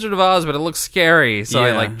looks like Wizard of Oz, but it looks scary, so I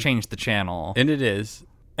Yeah. like changed the channel. And it is.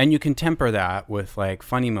 And you can temper that with like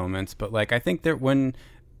funny moments, but like I think that when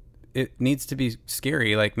it needs to be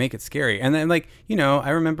scary, like make it scary. And then like, you know,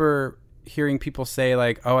 I remember hearing people say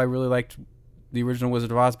like, oh, I really liked the original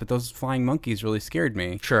Wizard of Oz, but those flying monkeys really scared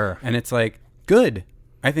me. Sure. And it's like, good.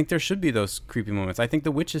 I think there should be those creepy moments. I think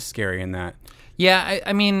the witch is scary in that. Yeah,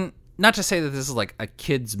 I mean, not to say that this is like a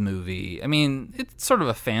kid's movie. I mean, it's sort of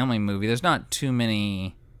a family movie. There's not too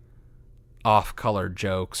many off-color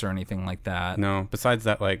jokes or anything like that. No, besides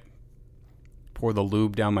that, like, pour the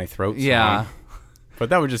lube down my throat song. Yeah. But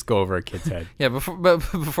that would just go over a kid's head. Yeah,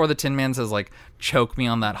 before the Tin Man says, like, choke me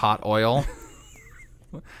on that hot oil.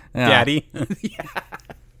 Yeah. Daddy.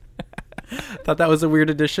 Thought that was a weird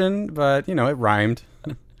addition, but, you know, it rhymed.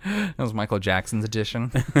 That was Michael Jackson's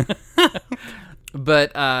edition.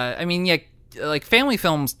 But, I mean, yeah, like, family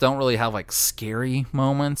films don't really have, like, scary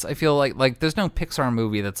moments. I feel like there's no Pixar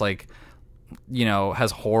movie that's, like, you know,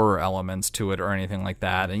 has horror elements to it or anything like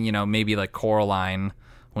that. And, you know, maybe, like, Coraline,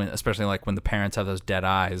 especially, like, when the parents have those dead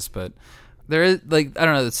eyes. But there is, like, I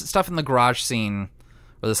don't know, stuff in the garage scene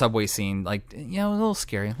or the subway scene, like, you know, a little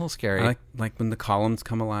scary. I like when the columns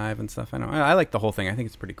come alive and stuff. I like the whole thing. I think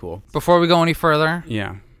it's pretty cool. Before we go any further,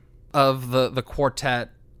 Yeah. of the quartet,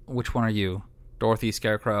 which one are you? Dorothy,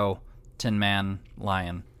 Scarecrow, Tin Man,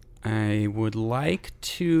 Lion. I would like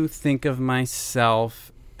to think of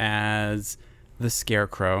myself as the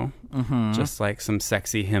Scarecrow, just like some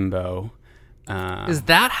sexy himbo. Is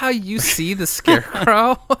that how you see the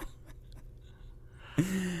Scarecrow?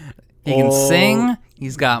 He can sing,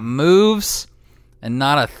 he's got moves, and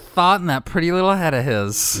not a thought in that pretty little head of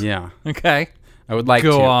his. Yeah. Okay. I would like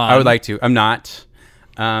Go to. on. I would like to. I'm not.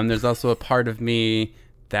 There's also a part of me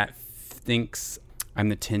that thinks I'm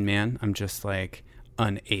the Tin Man. I'm just like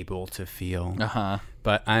unable to feel. Uh-huh.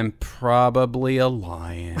 But I'm probably a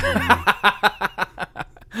lion.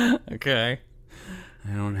 Okay.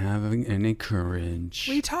 I don't have any courage.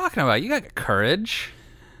 What are you talking about? You got courage.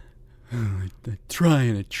 I try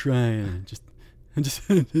and I just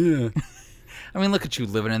yeah. I mean, look at you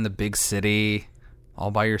living in the big city,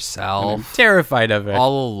 all by yourself, I'm terrified of it.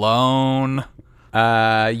 all alone.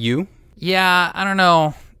 You? Yeah, I don't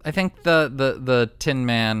know. I think the Tin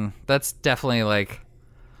Man, that's definitely like,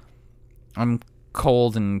 I'm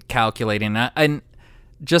cold and calculating. And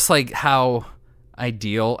just like how I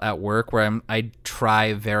deal at work, where I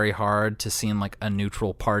try very hard to seem like a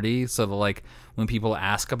neutral party, so that like when people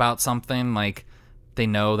ask about something, like they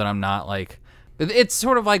know that I'm not like. It's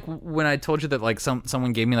sort of like when I told you that like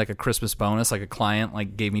someone gave me like a Christmas bonus, like a client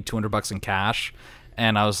like gave me $200 in cash,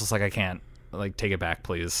 and I was just like, I can't, like, take it back,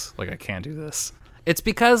 please. Like, I can't do this. It's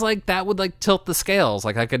because like that would like tilt the scales.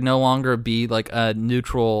 Like I could no longer be like a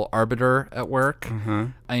neutral arbiter at work.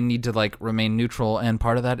 I need to like remain neutral, and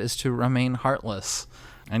part of that is to remain heartless.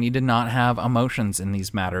 I need to not have emotions in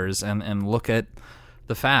these matters and look at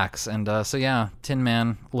the facts. And so yeah, Tin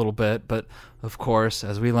Man a little bit, but of course,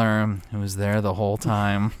 as we learn, it was there the whole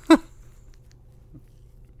time.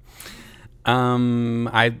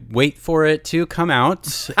 I wait for it to come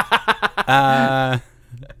out.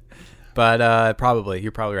 But probably,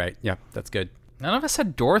 you're probably right. Yeah, that's good. None of us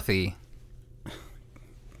said Dorothy.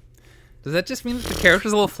 Does that just mean that the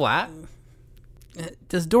character's a little flat?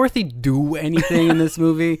 Does Dorothy do anything in this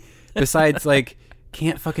movie besides like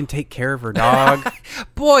can't fucking take care of her dog?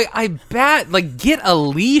 Boy, I bet. Like, get a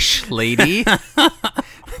leash, lady.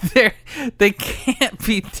 They can't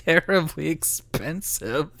be terribly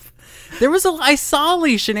expensive. I saw a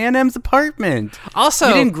leash in Aunt M's apartment. Also,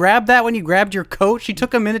 you didn't grab that when you grabbed your coat. She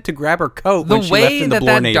took a minute to grab her coat the when she left way in the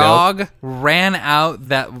that Blornado. dog ran out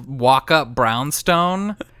that walk-up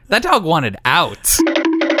brownstone, that dog wanted out. Toto!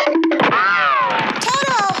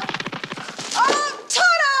 Oh,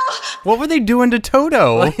 Toto! What were they doing to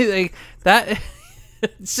Toto? Like that.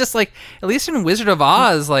 It's just like, at least in Wizard of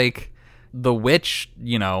Oz, like the witch,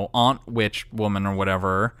 Aunt Witch woman or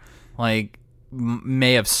whatever, like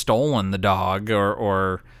may have stolen the dog,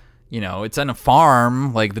 or it's in a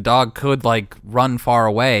farm, like the dog could like run far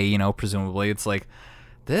away, presumably. It's like,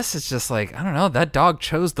 this is just like, I don't know, that dog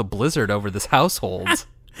chose the blizzard over this household.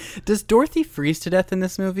 Does Dorothy freeze to death in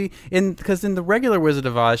this movie? Because in the regular Wizard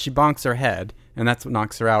of Oz, she bonks her head, and that's what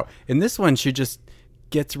knocks her out. In this one, she just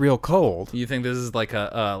gets real cold. You think this is like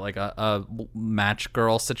a match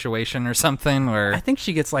girl situation or something, where I think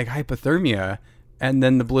she gets like hypothermia, and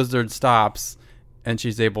then the blizzard stops, and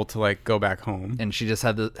she's able to like go back home. and she just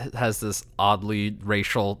has this oddly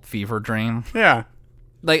racial fever dream? Yeah.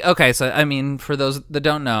 Like, okay, so I mean, for those that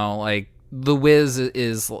don't know, like The Wiz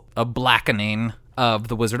is a blackening of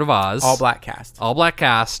the Wizard of Oz. All black cast. All black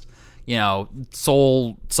cast.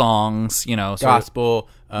 Soul songs. Sort of Gospel,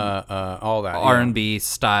 all that. R&B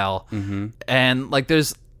style. Mm-hmm. And like,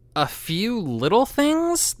 there's a few little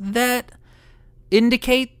things that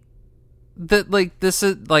indicate that like this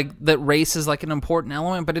is like that race is like an important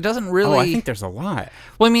element, but it doesn't really. Oh, I think there's a lot.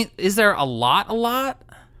 Well, I mean, is there a lot?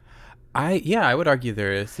 I would argue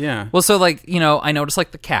there is. Yeah. Well, so like, I noticed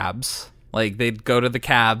like the cabs. Like, they'd go to the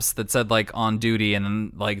cabs that said, like, on duty, and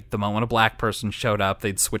then, like, the moment a black person showed up,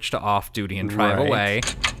 they'd switch to off duty and drive away.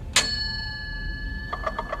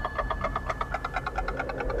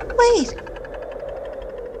 Wait.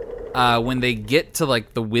 When they get to,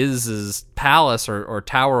 like, the Wiz's palace or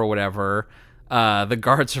tower or whatever, the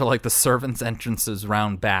guards are, like, the servants' entrances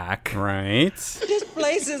round back. Right. This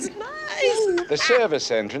place is nice. The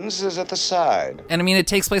service entrance is at the side. And, I mean, it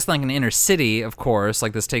takes place, like, in an inner city, of course.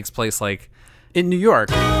 Like, this takes place, like... in New York.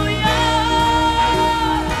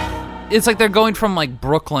 It's like they're going from, like,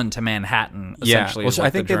 Brooklyn to Manhattan, essentially. Yeah, is, well, like,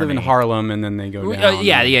 I think the they live in journey. Harlem, and then they go down.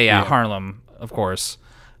 Yeah, Harlem, of course.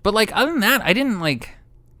 But, like, other than that, I didn't, like,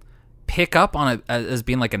 pick up on it as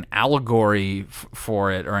being, like, an allegory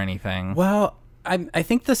for it or anything. Well, I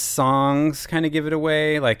think the songs kind of give it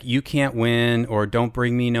away, like "You Can't Win" or "Don't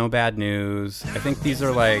Bring Me No Bad News." I think these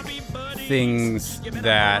are like things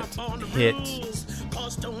that hit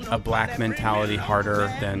a black mentality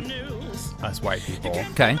harder than us white people.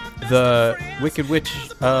 Okay. The Wicked Witch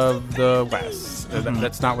of the West.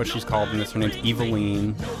 That's not what she's called in this. Her name's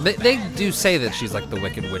Eveline. They do say that she's like the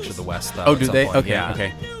Wicked Witch of the West, though. Oh, at do some they? point. Okay, Yeah.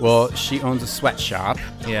 okay. Well, she owns a sweatshop.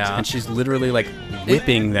 Yeah. And she's literally like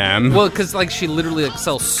whipping them. Well, because like she literally like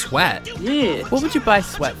sells sweat. What would you buy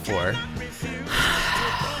sweat for?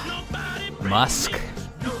 Musk,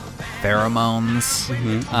 pheromones.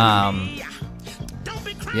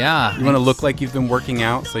 Yeah. You want to look like you've been working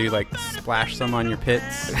out, so you like splash some on your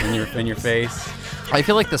pits and your face. I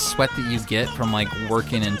feel like the sweat that you get from like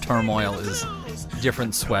working in turmoil is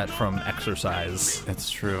different sweat from exercise. That's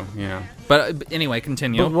true. Yeah. But anyway,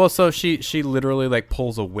 continue. Well, so she literally like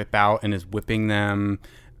pulls a whip out and is whipping them.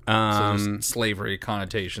 So there's slavery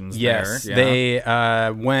connotations Yes, there.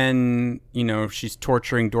 they when she's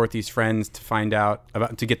torturing Dorothy's friends to find out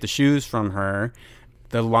to get the shoes from her.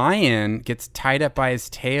 The lion gets tied up by his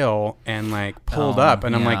tail and like pulled up,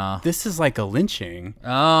 and I'm yeah. like, this is like a lynching.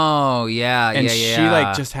 Oh yeah, And yeah. she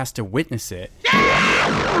like just has to witness it.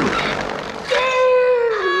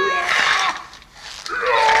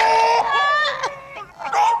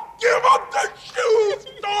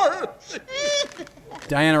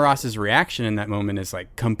 Diana Ross's reaction in that moment is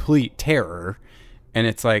like complete terror. And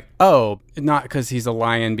it's like, oh, not because he's a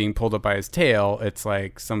lion being pulled up by his tail. It's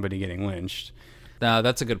like somebody getting lynched. No,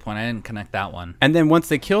 that's a good point. I didn't connect that one. And then once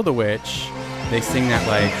they kill the witch, they sing that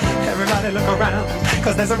like, Everybody look around,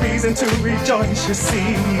 cause there's a reason to rejoice, you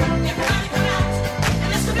see.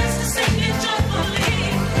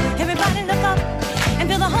 Everybody look up and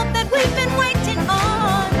feel the hope that we've been waiting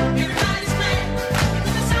on. Everybody's glad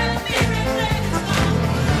because the silent spirit flag is gone.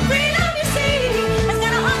 Freedom, you see, has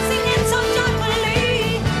got our hearts singing so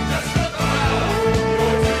joyfully. Just look around, go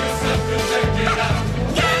to yourself and check it out.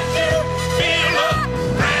 Can't you feel a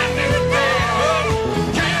brand new day?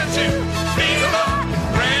 Can't you feel a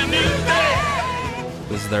brand new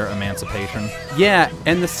day? Is there emancipation? yeah.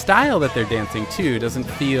 And the style that they're dancing to doesn't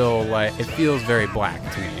feel like, it feels very black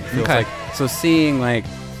to me. It feels Okay. like, so seeing like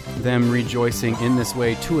them rejoicing in this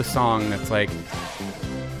way to a song that's like,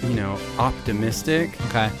 optimistic.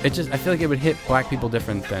 Okay. It just, I feel like it would hit black people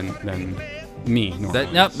different than me.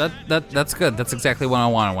 Normally. That's good. That's exactly what I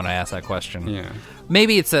wanted when I asked that question. Yeah.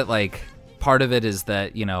 Maybe it's that like part of it is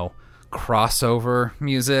that crossover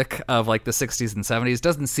music of like the 60s and 70s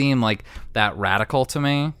doesn't seem like that radical to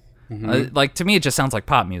me. Like to me it just sounds like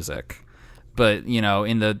pop music, but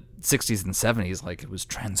in the 60s and 70s like it was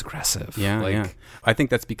transgressive. Yeah, like, yeah. I think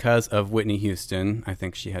that's because of Whitney Houston. I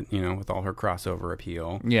think she had, with all her crossover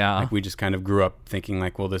appeal. Yeah. Like we just kind of grew up thinking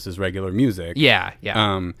like, well, this is regular music. yeah.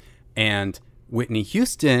 And Whitney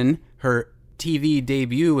Houston, her TV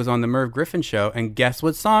debut was on the Merv Griffin show, and guess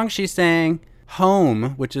what song she sang?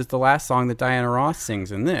 Home, which is the last song that Diana Ross sings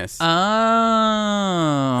in this.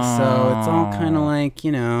 Oh. So it's all kind of like,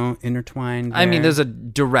 intertwined. I mean, there. there's a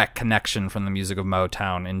direct connection from the music of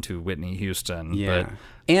Motown into Whitney Houston. Yeah. But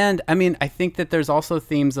And I mean, I think that there's also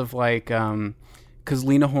themes of like, because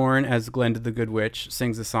Lena Horne as Glenda the Good Witch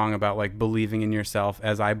sings a song about like believing in yourself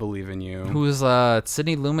as I believe in you. who's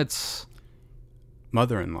Sidney Lumet's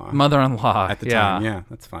Mother-in-law. mother-in-law At the time. Yeah,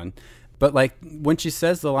 that's fun. But like when she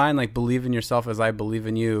says the line like believe in yourself as I believe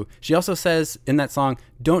in you, she also says in that song,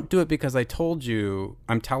 don't do it because I told you,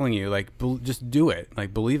 I'm telling you, like just do it,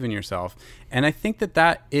 like believe in yourself. And I think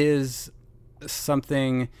that is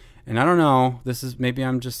something, and I don't know, this is maybe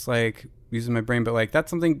I'm just like using my brain, but like that's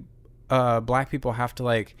something black people have to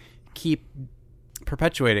like keep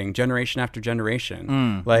perpetuating generation after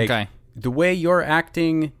generation. okay. The way you're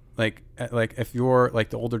acting, like if you're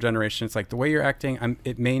like the older generation, it's like the way you're acting, I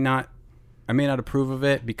may not approve of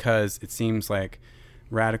it because it seems like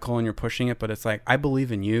radical and you're pushing it, but it's like I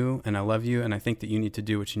believe in you and I love you and I think that you need to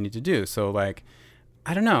do what you need to do. So like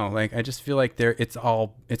I don't know, like I just feel like it's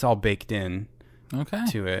all baked in Okay.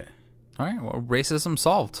 to it. All right. Well, racism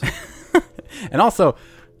solved. And also,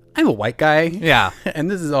 I'm a white guy. Yeah.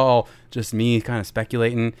 And this is all just me kind of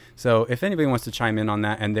speculating. So if anybody wants to chime in on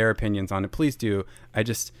that and their opinions on it, please do.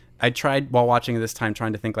 I tried while watching it this time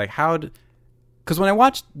trying to think like because when I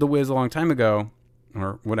watched The Wiz a long time ago,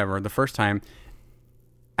 or whatever, the first time,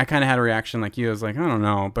 I kind of had a reaction like you. I was like, I don't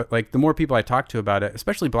know. But like the more people I talked to about it,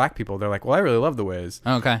 especially black people, they're like, well, I really love The Wiz.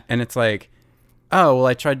 Okay. And it's like, oh, well,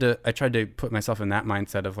 I tried to put myself in that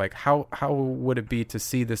mindset of like, how would it be to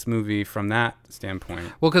see this movie from that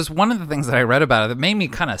standpoint? Well, because one of the things that I read about it that made me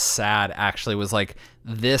kind of sad actually was like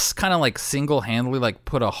this kind of like single-handedly like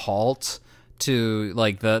put a halt to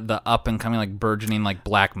like the up and coming like burgeoning like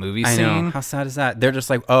black movie I scene. know. How sad is that? They're just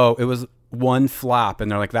like, oh, it was one flop,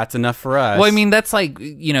 and they're like, that's enough for us. Well, I mean, that's like,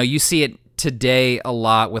 you see it today a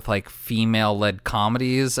lot with like female-led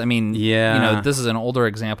comedies. I mean, Yeah. this is an older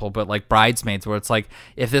example, but like Bridesmaids, where it's like,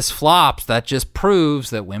 if this flops, that just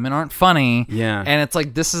proves that women aren't funny. Yeah. And it's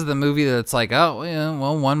like, this is the movie that's like, oh, yeah,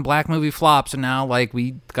 well, one black movie flops, and now like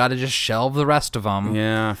we got to just shelve the rest of them.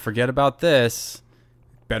 yeah, forget about this.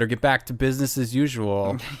 Better get back to business as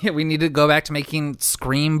usual. Yeah, we need to go back to making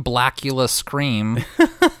Scream Blackula Scream.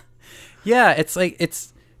 Yeah, it's like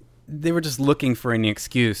they were just looking for any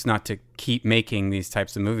excuse not to keep making these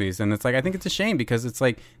types of movies, and it's like I think it's a shame because it's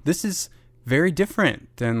like this is very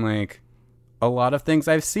different than like a lot of things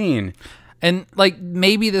I've seen. And like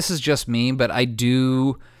maybe this is just me, but I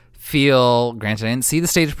do feel, granted I didn't see the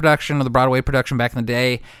stage production or the Broadway production back in the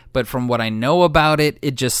day, but from what I know about it,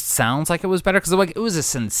 it just sounds like it was better because like it was a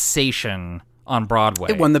sensation on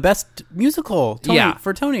Broadway. It won the best musical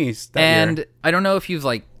for Tonys that and year. I don't know if you've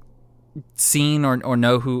like seen or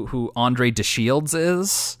know who Andre DeShields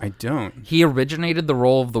is. I don't. He originated the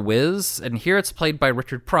role of the Wiz, and here it's played by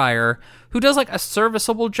Richard Pryor, who does like a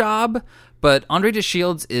serviceable job, but Andre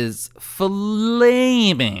DeShields is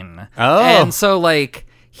flaming. Oh. And so like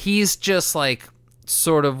he's just like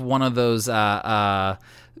sort of one of those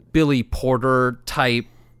Billy Porter type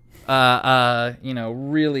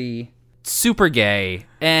really super gay.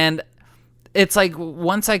 And it's like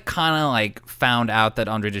once I kind of like found out that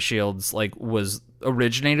Andre DeShields like was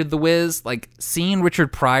originated the Wiz, like seeing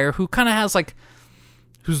Richard Pryor, who kind of has like,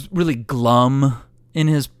 who's really glum in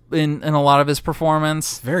his in a lot of his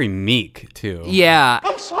performance. Very meek too. Yeah.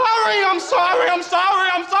 I'm sorry. I'm sorry. I'm sorry.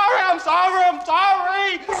 I'm sorry. I'm sorry. I'm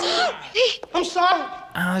sorry. I'm sorry.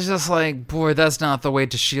 I was just like, boy, that's not the way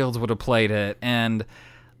DeShields would have played it. And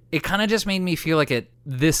it kind of just made me feel like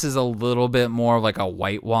this is a little bit more like a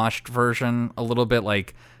whitewashed version, a little bit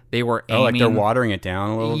like they were aiming. Oh, like they're watering it down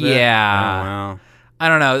a little bit? Yeah. Oh, wow. I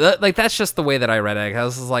don't know. That's just the way that I read it. I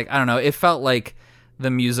was just like, I don't know. It felt like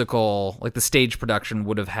the musical, like the stage production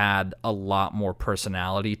would have had a lot more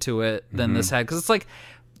personality to it than this had. Because it's like,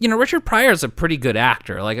 Richard Pryor is a pretty good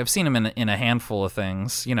actor. Like, I've seen him in a handful of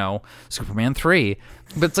things, Superman 3.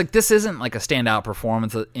 But it's like, this isn't like a standout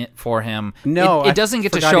performance for him. No, it doesn't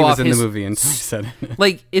get to forgot show he was off in his... the movie and said it.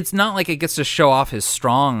 Like, it's not like it gets to show off his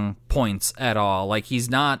strong points at all. Like, he's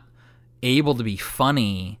not able to be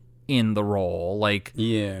funny in the role. Like,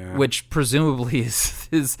 yeah. Which presumably is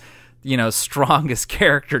his, strongest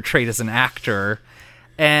character trait as an actor.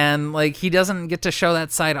 And, like, he doesn't get to show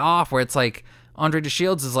that side off where it's like, Andre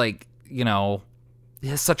DeShields is like, he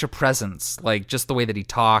has such a presence. Like, just the way that he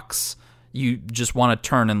talks, you just want to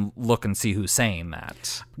turn and look and see who's saying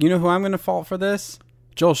that. You know who I'm going to fault for this?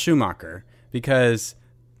 Joel Schumacher. Because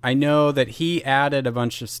I know that he added a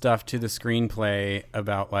bunch of stuff to the screenplay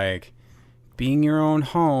about, like, being your own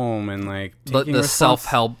home and, like, taking the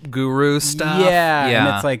self-help guru stuff. Yeah.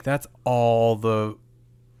 And it's like, that's all the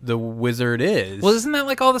wizard is. Well, isn't that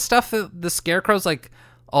like all the stuff that the Scarecrow's like,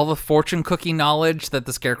 all the fortune cookie knowledge that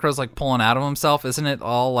the Scarecrow's like pulling out of himself? Isn't it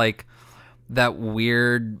all like that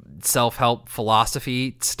weird self-help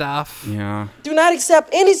philosophy stuff? Yeah. Do not accept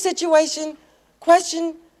any situation,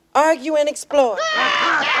 question, argue, and explore.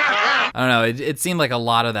 I don't know. It seemed like a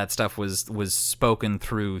lot of that stuff was spoken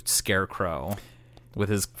through Scarecrow with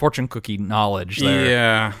his fortune cookie knowledge there.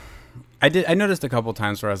 Yeah. I noticed a couple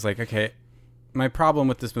times where I was like, okay, my problem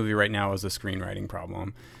with this movie right now is a screenwriting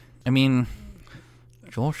problem. I mean,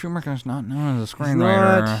 Joel Schumacher's not known as a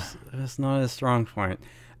screenwriter. It's not his strong point.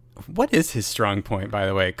 What is his strong point, by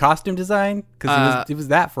the way? Costume design? Because he was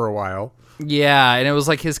that for a while. Yeah, and it was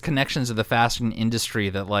like his connections to the fashion industry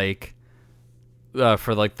that like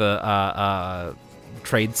for like the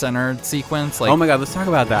Trade Center sequence. Like, oh my god, let's talk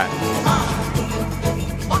about that.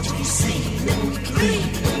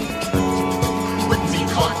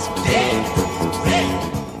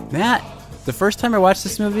 Matt, the first time I watched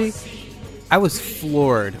this movie, I was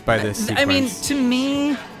floored by this sequence. I mean, to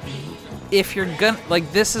me, if you're gonna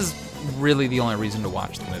like, this is really the only reason to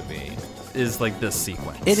watch the movie is like this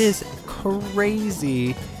sequence. It is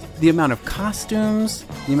crazy the amount of costumes,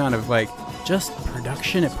 the amount of like just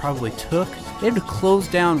production it probably took. They had to close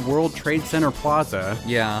down World Trade Center Plaza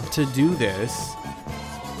to do this.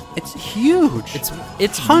 It's huge.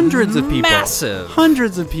 It's hundreds of people. Massive.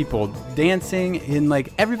 Hundreds of people dancing in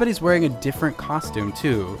like everybody's wearing a different costume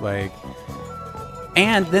too. Like,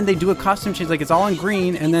 and then they do a costume change, like it's all in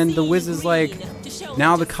green, and then the Wiz is like,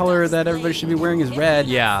 now the color that everybody should be wearing is red.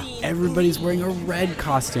 Yeah. Everybody's wearing a red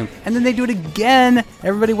costume. And then they do it again.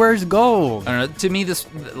 Everybody wears gold. I don't know. To me, this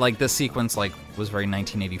sequence like was very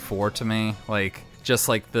 1984 to me. Like, just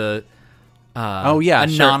like the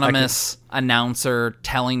anonymous announcer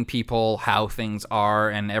telling people how things are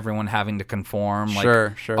and everyone having to conform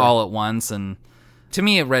like all at once. And to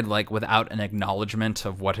me, it read like without an acknowledgement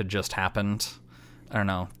of what had just happened. I don't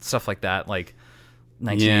know, stuff like that. Like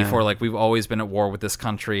 1984, like we've always been at war with this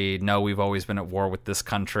country. No, we've always been at war with this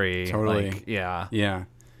country. Totally. Like, yeah. Yeah.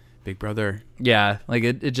 Big Brother. Yeah. Like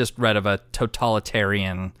it just read of a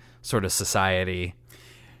totalitarian sort of society.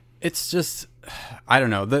 It's just, I don't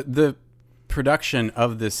know. The production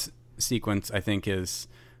of this sequence, I think, is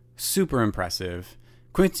super impressive.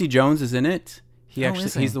 Quincy Jones is in it.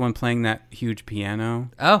 He's the one playing that huge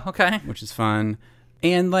piano. Oh, okay. Which is fun.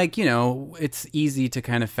 And, like, it's easy to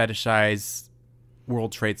kind of fetishize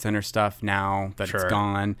World Trade Center stuff now that Sure. it's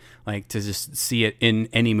gone. Like, to just see it in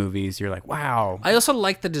any movies, you're like, wow. I also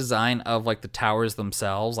like the design of like the towers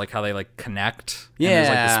themselves, like how they like connect. And there's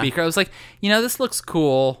like the Yeah. speaker. I was like, this looks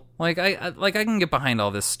cool. Like I can get behind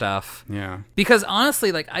all this stuff. Yeah. Because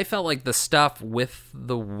honestly, like I felt like the stuff with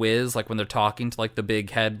the Wiz, like when they're talking to like the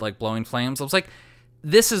big head, like blowing flames, I was like,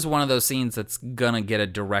 this is one of those scenes that's gonna get a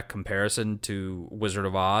direct comparison to Wizard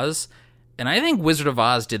of Oz. And I think Wizard of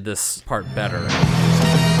Oz did this part better.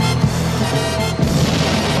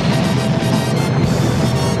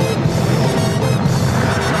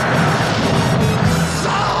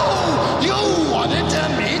 You wanted to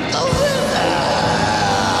meet the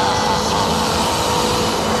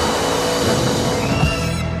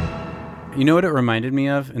wizard. You know what it reminded me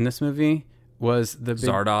of in this movie? Was the big...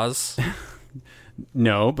 Zardoz.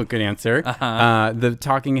 No, but good answer. The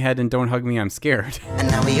talking head in Don't Hug Me, I'm Scared. And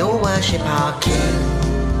now we all worship our king.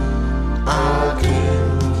 Our king.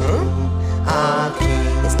 Our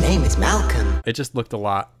king. His name is Malcolm. It just looked a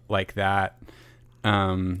lot like that.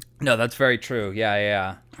 No, that's very true.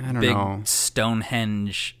 Yeah. I don't Big know.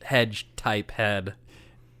 Stonehenge hedge type head.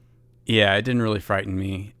 Yeah, it didn't really frighten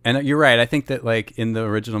me. And you're right. I think that like in the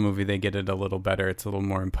original movie, they get it a little better. It's a little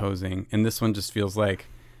more imposing. And this one just feels like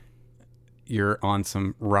you're on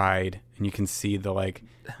some ride and you can see the like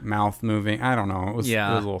mouth moving. I don't know. It was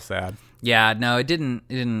a little sad. Yeah, no, it didn't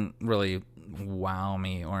really wow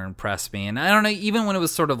me or impress me. And I don't know, even when it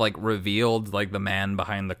was sort of like revealed, like the man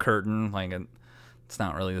behind the curtain, like it's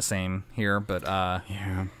not really the same here, but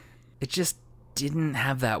Yeah. it just didn't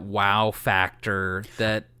have that wow factor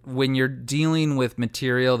that when you're dealing with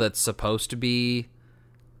material that's supposed to be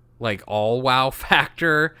like all wow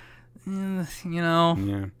factor,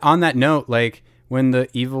 Yeah. On that note, like when the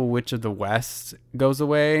evil witch of the West goes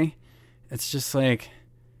away, it's just like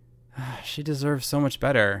she deserves so much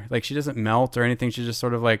better. Like she doesn't melt or anything. She just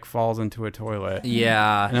sort of like falls into a toilet.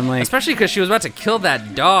 Yeah. And I'm like, especially because she was about to kill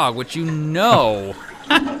that dog, which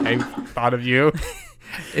I thought of you.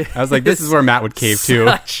 I was like, this is where Matt would cave too.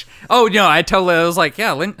 Oh no, I was like,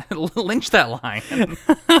 yeah, lynch that line.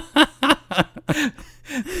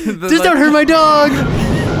 Just don't hurt my dog.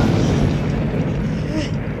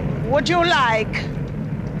 Would you like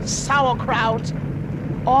sauerkraut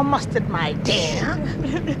or mustard, my dear?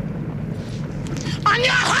 On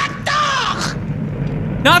your hot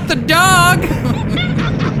dog! Not the dog!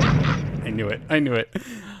 I knew it.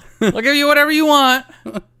 I'll give you whatever you want.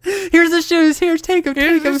 Here's the shoes. Take them.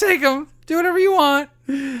 Take them. Do whatever you want.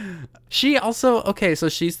 She also, okay, so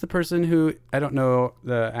she's the person who, I don't know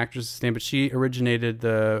the actress's name, but she originated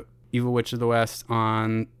the Evil Witch of the West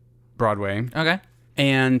on Broadway. Okay.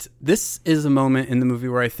 And this is a moment in the movie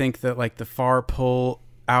where I think that like the far pull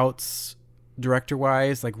outs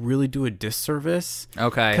director-wise like really do a disservice.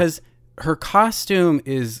 Okay. Because her costume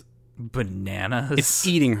is bananas. It's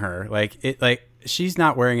eating her. Like she's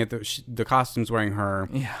not wearing it. The costume's wearing her.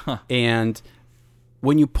 Yeah. And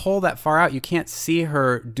when you pull that far out, you can't see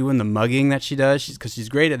her doing the mugging that she does because she's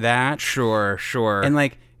great at that. Sure. And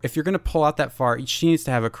like, if you're going to pull out that far, she needs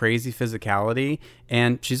to have a crazy physicality.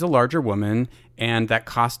 And she's a larger woman. And that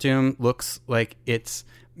costume looks like it's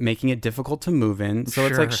making it difficult to move in. So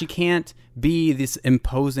it's like she can't be this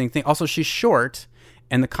imposing thing. Also, she's short.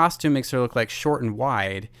 And the costume makes her look like short and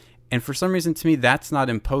wide. And for some reason, to me, that's not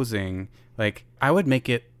imposing. Like, I would make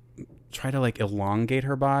it try to like elongate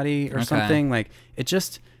her body or something. Like, it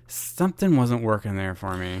just, something wasn't working there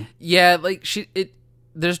for me. Yeah, like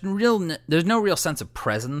there's no real sense of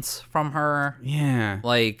presence from her. Yeah.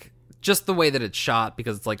 Like, just the way that it's shot,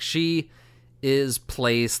 because it's like she is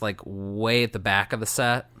placed like way at the back of the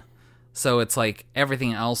set. So it's like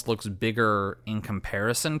everything else looks bigger in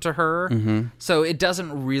comparison to her. Mm-hmm. So it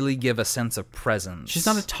doesn't really give a sense of presence. She's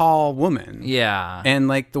not a tall woman. Yeah. And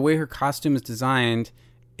like the way her costume is designed,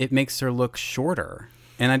 it makes her look shorter.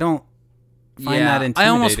 And I don't find that intimidating.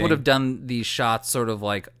 I almost would have done these shots sort of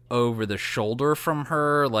like over the shoulder from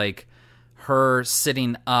her, like her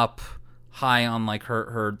sitting up high on like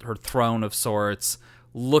her throne of sorts,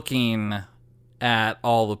 looking at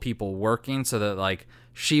all the people working, so that like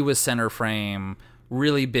she was center frame,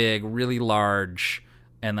 really big, really large,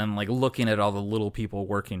 and then like looking at all the little people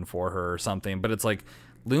working for her or something. But it's like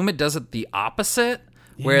Lumet does it the opposite,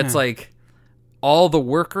 where it's like all the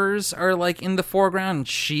workers are like in the foreground, and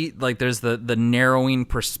she like there's the narrowing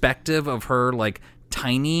perspective of her like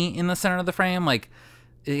tiny in the center of the frame. Like,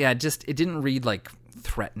 yeah, it didn't read like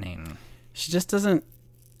threatening. She just doesn't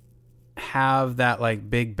have that like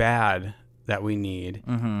big bad that we need.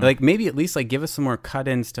 Mm-hmm. Like maybe at least like give us some more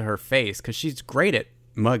cut-ins to her face, because she's great at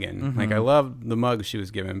mugging. Like I love the mug she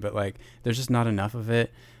was given, but like there's just not enough of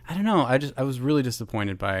it. I don't know. I was really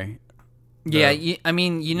disappointed by. I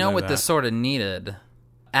mean, you know what this sort of needed?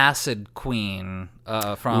 Acid Queen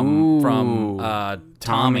from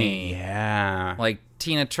Tommy. Yeah. Like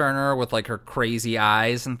Tina Turner with like her crazy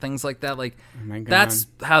eyes and things like that. Like my God. that's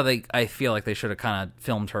how I feel like they should have kind of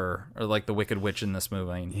filmed her, or like the Wicked Witch in this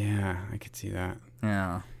movie. Yeah, I could see that.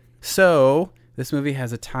 Yeah. So this movie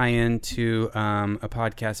has a tie-in to a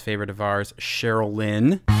podcast favorite of ours, Cheryl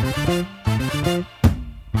Lynn.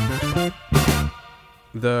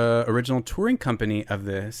 The original touring company of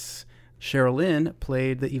this, Cheryl Lynn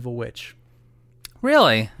played the evil witch.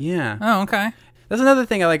 Really? Yeah. Oh, okay. That's another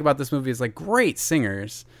thing I like about this movie is like great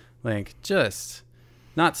singers. Like just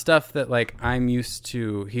not stuff that like I'm used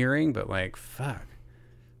to hearing, but like fuck.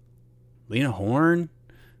 Lena Horne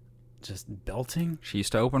just belting. She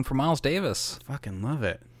used to open for Miles Davis. Fucking love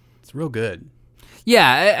it. It's real good.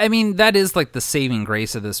 Yeah, I mean that is like the saving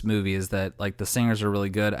grace of this movie is that like the singers are really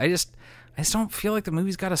good. I just don't feel like the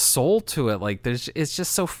movie's got a soul to it. Like it's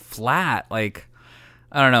just so flat. Like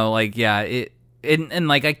I don't know. Like yeah, and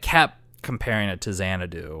like I kept comparing it to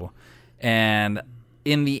Xanadu, and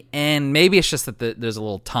in the end, maybe it's just that there's a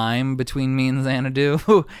little time between me and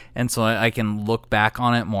Xanadu, and so I can look back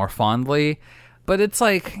on it more fondly. But it's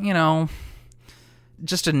like, you know,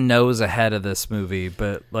 just a nose ahead of this movie.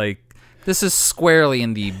 But like this is squarely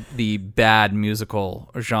in the bad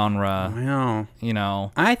musical genre. Wow. You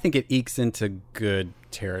know, I think it ekes into good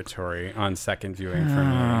territory on second viewing for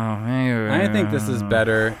me. I think this is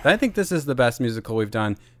better. I think this is the best musical we've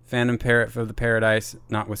done. Phantom of the Paradise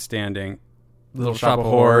notwithstanding. Little Shop of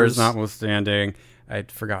Horrors notwithstanding.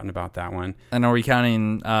 I'd forgotten about that one. And are we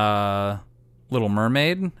counting Little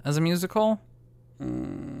Mermaid as a musical?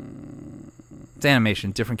 It's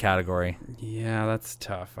animation, different category. Yeah, that's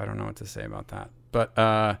tough. I don't know what to say about that. But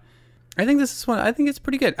I think this is one. I think it's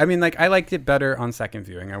pretty good. I mean, like I liked it better on second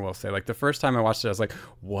viewing. I will say, like the first time I watched it, I was like,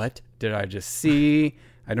 "What did I just see?"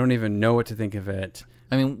 I don't even know what to think of it.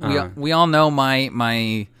 I mean, we all know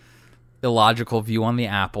my illogical view on the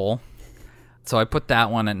apple, so I put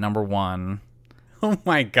that one at number 1. Oh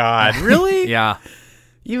my God! Really? Yeah.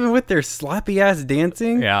 Even with their sloppy ass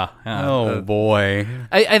dancing? Yeah. Oh boy.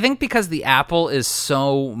 I think because the apple is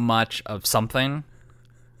so much of something.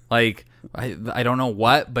 Like, I don't know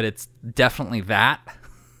what, but it's definitely that.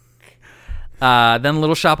 Then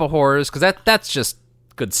Little Shop of Horrors, because that's just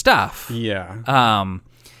good stuff. Yeah.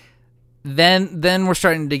 Then we're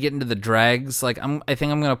starting to get into the dregs. Like, I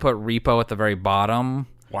think I'm going to put Repo at the very bottom.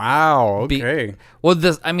 Wow, okay.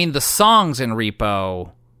 The songs in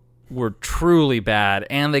Repo were truly bad,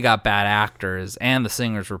 and they got bad actors, and the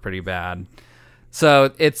singers were pretty bad.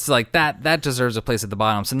 So it's like that deserves a place at the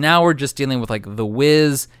bottom. So now we're just dealing with like The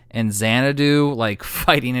Wiz and Xanadu like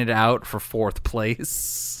fighting it out for 4th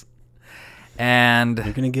place. And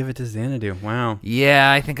you're gonna give it to Xanadu. Wow.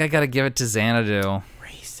 Yeah, I think I gotta give it to Xanadu.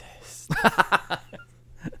 Racist.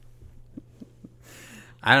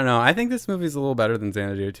 I don't know. I think this movie's a little better than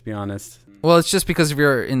Xanadu, to be honest. Well, it's just because of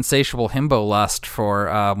your insatiable himbo lust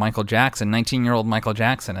for Michael Jackson, 19-year-old Michael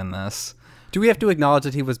Jackson in this. Do we have to acknowledge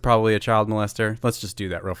that he was probably a child molester? Let's just do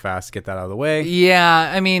that real fast, get that out of the way.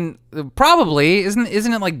 Yeah, I mean, probably. Isn't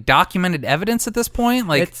it like documented evidence at this point?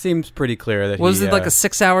 Like, it seems pretty clear that was it like a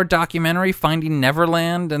 6-hour documentary, Finding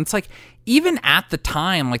Neverland? And it's like, even at the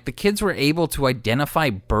time, like the kids were able to identify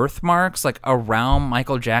birthmarks like around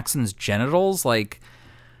Michael Jackson's genitals. Like,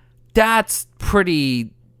 that's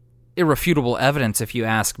pretty irrefutable evidence, if you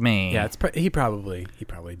ask me. Yeah, he probably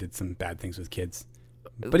did some bad things with kids.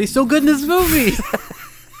 But he's so good in this movie.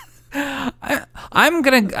 I'm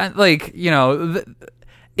gonna like, you know,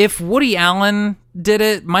 if Woody Allen did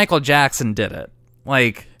it, Michael Jackson did it.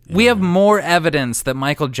 Like, we have more evidence that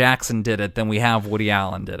Michael Jackson did it than we have Woody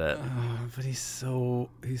Allen did it. But he's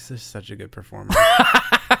just such a good performer.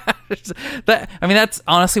 That's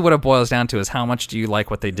honestly what it boils down to, is how much do you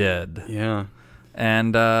like what they did? Yeah.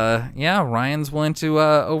 And Ryan's willing to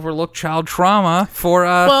overlook child trauma for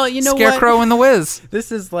Scarecrow what? and the Wiz.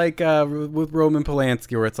 This is like with Roman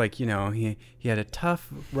Polanski, where it's like, you know, he had a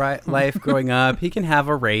tough life growing up. He can have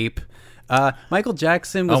a rape. Michael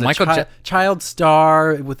Jackson was a child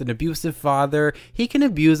star with an abusive father. He can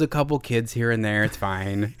abuse a couple kids here and there. It's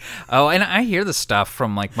fine. Oh, and I hear the stuff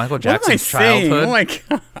from like Michael Jackson's saying? childhood. Oh my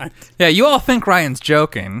God. Yeah, you all think Ryan's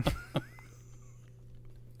joking.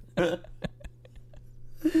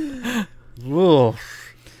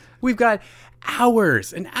 We've got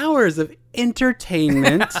hours and hours of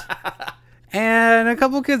entertainment, and a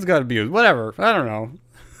couple kids got abused. Whatever. I don't know.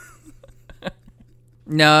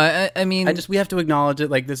 No, I mean, we have to acknowledge it.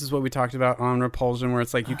 Like, this is what we talked about on Repulsion, where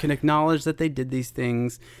it's like you can acknowledge that they did these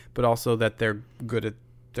things, but also that they're good at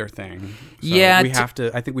their thing. So yeah, we have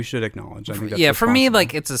to. I think we should acknowledge. I think that's yeah, for me, responsible.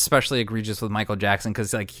 like, it's especially egregious with Michael Jackson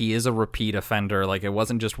because like he is a repeat offender. Like, it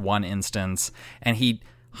wasn't just one instance, and he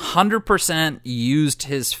 100% used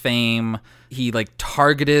his fame. He like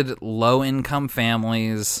targeted low income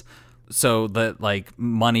families so that like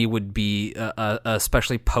money would be a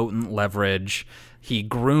especially potent leverage. He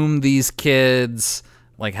groomed these kids,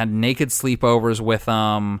 like had naked sleepovers with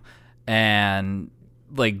them, and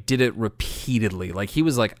like did it repeatedly. Like he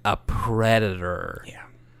was like a predator. Yeah.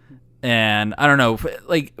 And I don't know,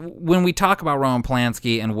 like when we talk about Roman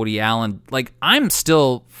Polanski and Woody Allen, like I'm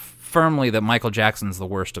still firmly that Michael Jackson's the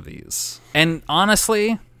worst of these. And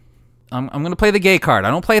honestly, I'm going to play the gay card.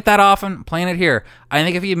 I don't play it that often. I'm playing it here. I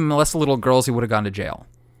think if he had molested little girls, he would have gone to jail.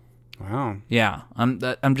 Wow. Yeah,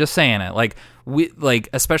 I'm just saying it. Like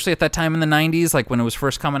especially at that time in the 90s, like when it was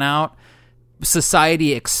first coming out,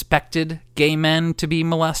 society expected gay men to be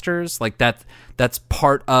molesters. Like that's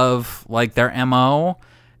part of like their MO.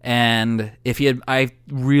 And I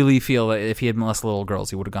really feel that if he had molested little girls,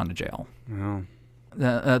 he would have gone to jail. Wow.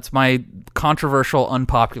 That's my controversial,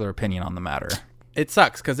 unpopular opinion on the matter. It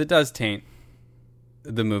sucks because it does taint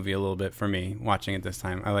the movie a little bit for me watching it this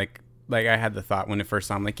time. I like I had the thought when it first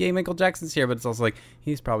saw him, like, yay, Michael Jackson's here, but it's also like,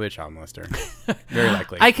 he's probably a child molester. Very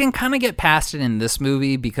likely. I can kind of get past it in this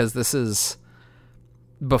movie because this is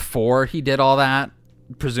before he did all that,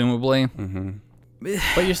 presumably. Mm-hmm.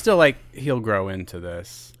 But you're still like, he'll grow into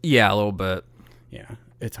this. Yeah, a little bit. Yeah,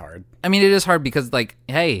 it's hard. I mean, it is hard because, like,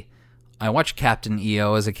 hey, I watched Captain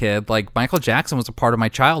EO as a kid. Like, Michael Jackson was a part of my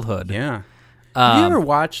childhood. Yeah. Have you ever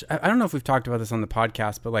watched, I don't know if we've talked about this on the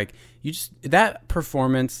podcast, but like that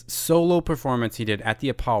performance, solo performance he did at the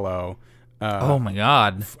Apollo. Oh my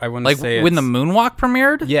God. I want to like say when the moonwalk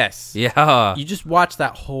premiered? Yes. Yeah. You just watch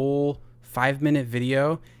that whole 5-minute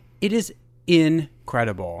video. It is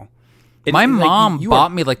incredible. My mom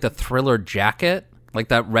bought me like the Thriller jacket, like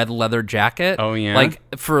that red leather jacket. Oh yeah.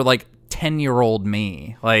 Like for like 10-year-old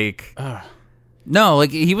me. Like, no, like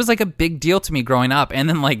he was like a big deal to me growing up, and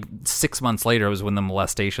then like 6 months later was when the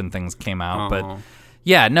molestation things came out. But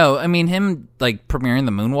yeah, no, I mean him like premiering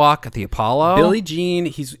the moonwalk at the Apollo. Billie Jean,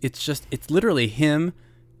 it's literally him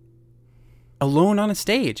alone on a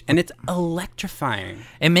stage, and it's electrifying.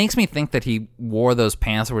 It makes me think that he wore those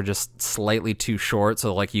pants that were just slightly too short,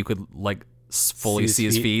 so like you could like fully see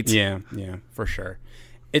his feet. Yeah, for sure.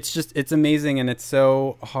 It's amazing, and it's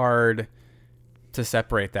so hard to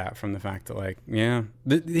separate that from the fact that, like, yeah,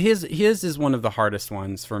 his is one of the hardest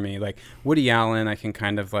ones for me. Like Woody Allen, I can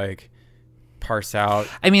kind of like parse out.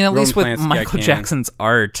 I mean, at Roman least with Polanski, Michael Jackson's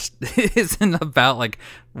art, it isn't about like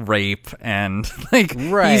rape and like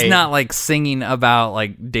he's not like singing about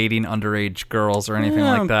like dating underage girls or anything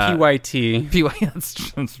like that. PYT. That's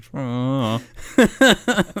true.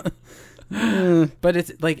 But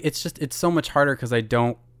it's so much harder because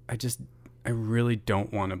I really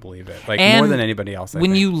don't want to believe it. Like, and more than anybody else.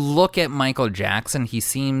 When you look at Michael Jackson, he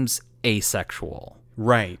seems asexual.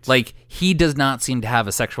 Right. Like, he does not seem to have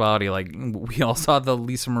a sexuality. Like, we all saw the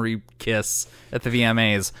Lisa Marie kiss at the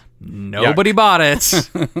VMAs. Nobody bought it.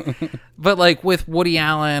 But, like, with Woody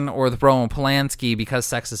Allen or with Roman Polanski, because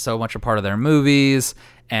sex is so much a part of their movies,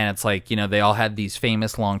 and it's like, you know, they all had these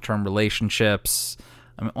famous long-term relationships.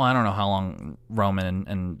 I mean, well, I don't know how long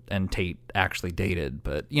Roman and Tate actually dated,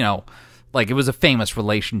 but, you know, like, it was a famous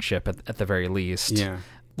relationship at the very least. Yeah.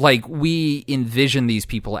 Like, we envision these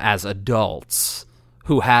people as adults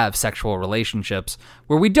who have sexual relationships,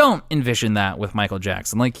 where we don't envision that with Michael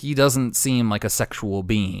Jackson. Like, he doesn't seem like a sexual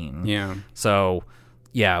being. Yeah. So,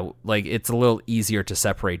 yeah, like, it's a little easier to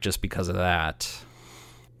separate just because of that.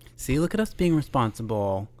 See, look at us being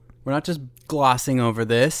responsible. We're not just glossing over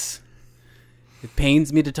this. It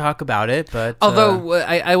pains me to talk about it, but although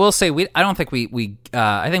I will say I don't think we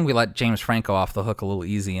I think we let James Franco off the hook a little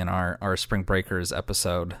easy in our Spring Breakers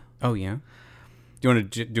episode. Oh yeah. Do you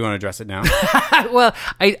want to address it now? Well,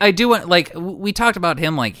 I do want, like, we talked about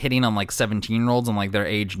him like hitting on like 17-year-olds and like their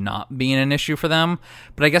age not being an issue for them,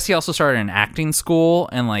 but I guess he also started an acting school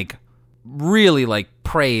and like really like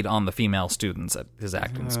preyed on the female students at his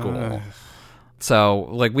acting school. So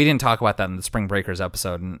like we didn't talk about that in the Spring Breakers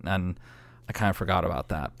episode, and I kind of forgot about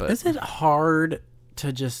that. But is it hard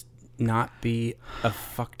to just not be a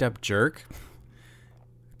fucked up jerk?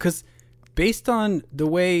 Because based on the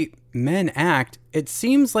way men act, it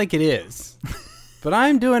seems like it is. But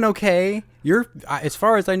I'm doing okay. As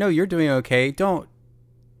far as I know, you're doing okay. Don't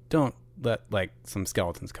let like some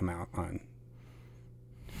skeletons come out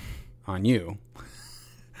on you.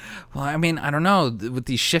 Well, I mean, I don't know. With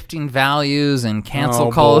these shifting values and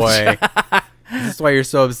cancel culture. Boy. This is why you're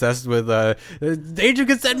so obsessed with the age of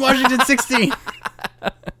consent in Washington 16.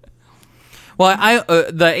 Well,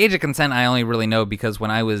 the age of consent I only really know because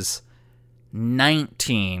when I was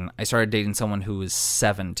 19, I started dating someone who was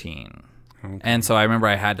 17. Okay. And so I remember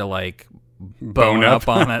I had to, like, bone up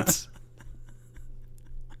on it.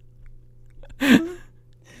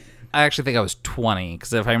 I actually think I was 20,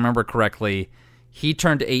 because if I remember correctly, he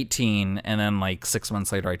turned 18, and then, like, 6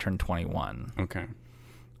 months later, I turned 21. Okay.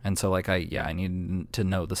 And so, like, I needed to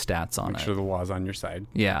know the stats on it. Make sure the law's on your side.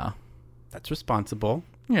 Yeah. That's responsible.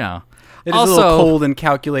 Yeah. It is also, a little cold and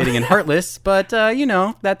calculating and heartless, but, you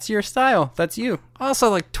know, that's your style. That's you. Also,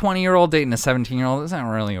 like, 20-year-old dating a 17-year-old isn't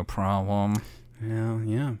really a problem. Well,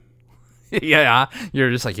 yeah. Yeah.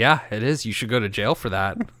 You're just like, yeah, it is. You should go to jail for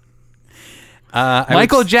that.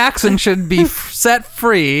 Michael Jackson should be set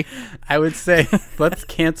free. I would say, let's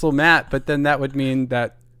cancel Matt, but then that would mean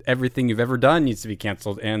that everything you've ever done needs to be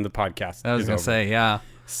canceled and the podcast I was going to say, yeah.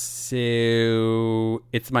 So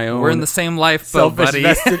it's my own. We're in the same lifeboat, buddy.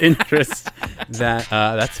 Selfish vested interest.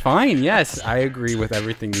 That's fine. Yes, I agree with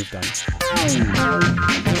everything you've done.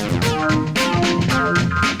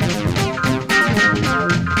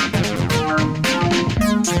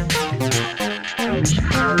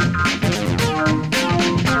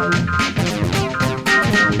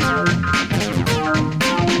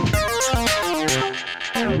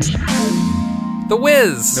 The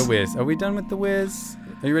Wiz. The Wiz. Are we done with The Wiz?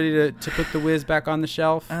 Are you ready to put The Wiz back on the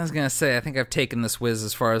shelf? I was going to say, I think I've taken this Wiz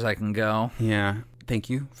as far as I can go. Yeah. Thank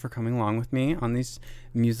you for coming along with me on these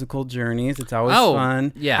musical journeys. It's always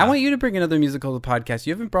fun. Yeah. I want you to bring another musical to the podcast.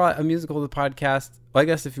 You haven't brought a musical to the podcast. Well, I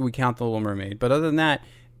guess if we count The Little Mermaid. But other than that,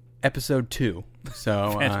 episode 2.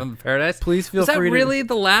 So, Phantom of Paradise. Please feel free to... Was that really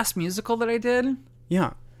the last musical that I did?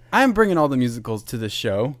 Yeah. I'm bringing all the musicals to this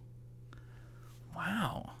show.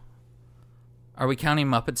 Wow. Are we counting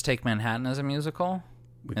Muppets Take Manhattan as a musical?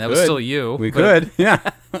 That was still you. We could,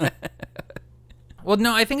 yeah. Well,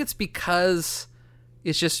 no, I think it's because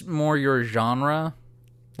it's just more your genre.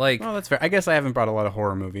 Like, well, that's fair. I guess I haven't brought a lot of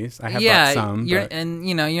horror movies. I have brought some. And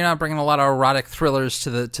you know, you're not bringing a lot of erotic thrillers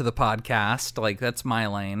to the podcast. Like, that's my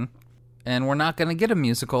lane. And we're not going to get a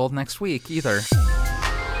musical next week either.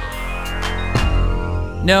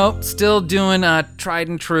 Nope, still doing tried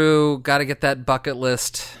and true. Got to get that bucket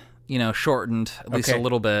list, you know, shortened at least a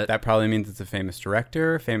little bit. That probably means it's a famous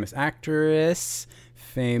director, famous actress,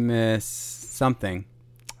 famous something.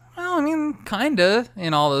 Well, I mean, kinda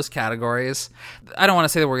in all those categories. I don't want to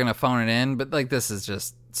say that we're gonna phone it in, but like this is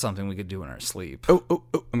just something we could do in our sleep. Oh!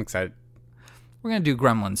 I'm excited. We're gonna do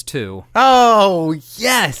Gremlins 2. Oh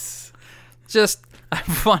yes! Just I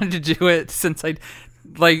wanted to do it since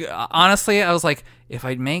honestly, I was like, if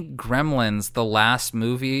I make Gremlins the last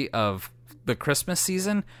movie of the Christmas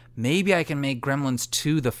season, maybe I can make Gremlins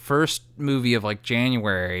 2 the first movie of like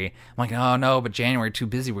January. I'm like, oh no, but January too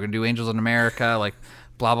busy. We're gonna do Angels in America, like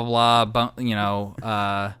blah blah blah, you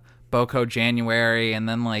know, Boko January, and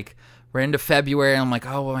then like we're into February. And I'm like,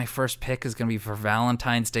 oh, well, my first pick is gonna be for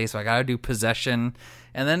Valentine's Day, so I gotta do Possession,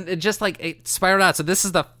 and then it just like it spiraled out. So this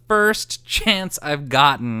is the first chance I've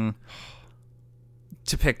gotten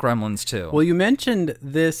to pick Gremlins 2. Well, you mentioned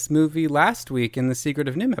this movie last week in the Secret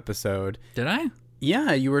of Nim episode. Did I?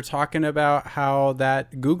 Yeah, you were talking about how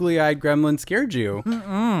that googly-eyed gremlin scared you.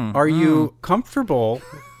 Are you comfortable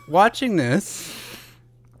watching this?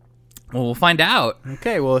 Well, we'll find out.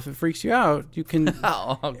 Okay, well, if it freaks you out, you can...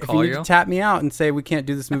 I'll call if you need to tap me out and say, we can't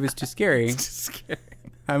do this movie, it's too scary. It's too scary.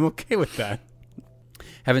 I'm okay with that.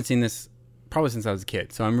 Haven't seen this probably since I was a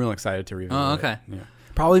kid, so I'm real excited to revisit it. Oh, okay. Yeah.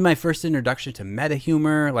 Probably my first introduction to meta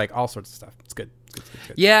humor, like all sorts of stuff. It's good. It's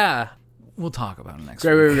good. Yeah. We'll talk about it next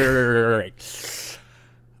week. Right.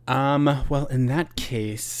 Well, in that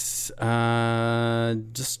case,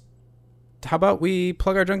 just how about we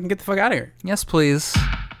plug our junk and get the fuck out of here? Yes, please.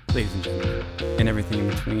 Ladies and gentlemen, and everything in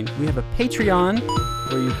between, we have a Patreon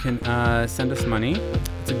where you can send us money.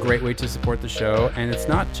 It's a great way to support the show, and it's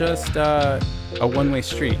not just a one-way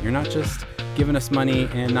street. You're not just giving us money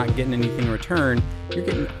and not getting anything in return. You're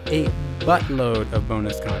getting a buttload of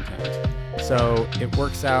bonus content. So it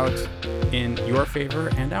works out in your favor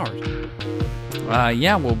and ours.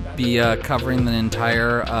 Yeah, we'll be covering the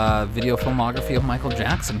entire video filmography of Michael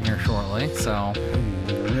Jackson here shortly. So,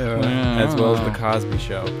 as well as the Cosby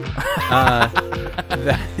Show.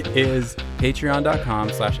 That is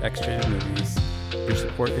patreon.com/xtratedmovies. Your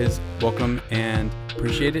support is welcome and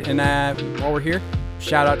appreciated. And while we're here,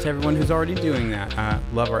 shout out to everyone who's already doing that.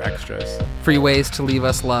 Love our extras. Free ways to leave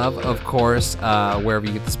us love, of course, wherever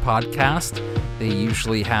you get this podcast. They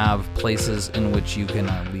usually have places in which you can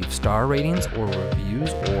leave star ratings or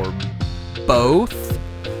reviews or both.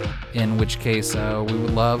 In which case, we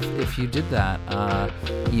would love if you did that.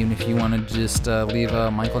 Even if you want to just leave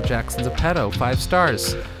Michael Jackson's a pedo 5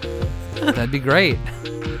 stars. That'd be great.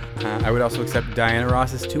 I would also accept Diana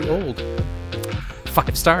Ross is too old.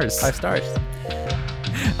 5 stars. 5 stars.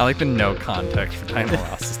 I like the no context for Diana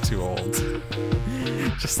Ross is too old.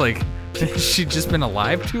 Just like, has she just been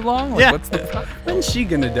alive too long? Like, Yeah. What's the problem? When's she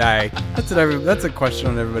gonna die? That's a question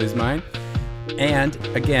on everybody's mind. And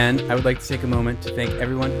again, I would like to take a moment to thank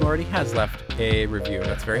everyone who already has left a review.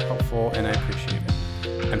 That's very helpful, and I appreciate it.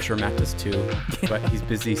 I'm sure Matt does too, but he's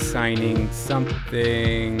busy signing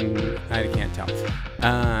something. I can't tell.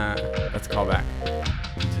 Let's call back to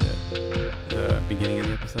the beginning of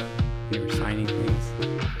the episode. You were signing things.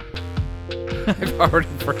 I've already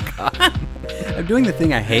forgotten. I'm doing the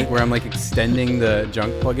thing I hate where I'm like extending the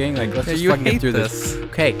junk plugging. Like, let's just you fucking get hate through this.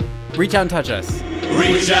 Okay, reach out and touch us.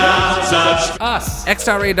 Reach out, touch Us.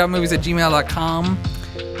 x.rated.movies@gmail.com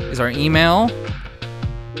is our email.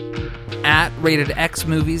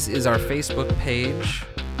 @RatedXMovies is our Facebook page.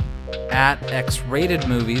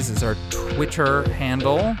 @XRatedMovies is our Twitter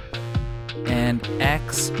handle. And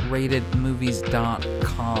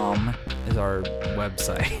xratedmovies.com is our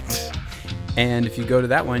website. And if you go to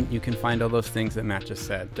that one, you can find all those things that Matt just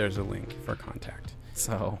said. There's a link for contact.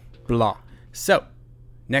 So, Blah. So,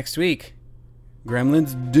 next week,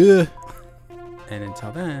 Gremlins, duh. And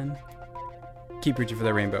until then, keep reaching for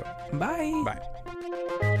the rainbow. bye. Bye.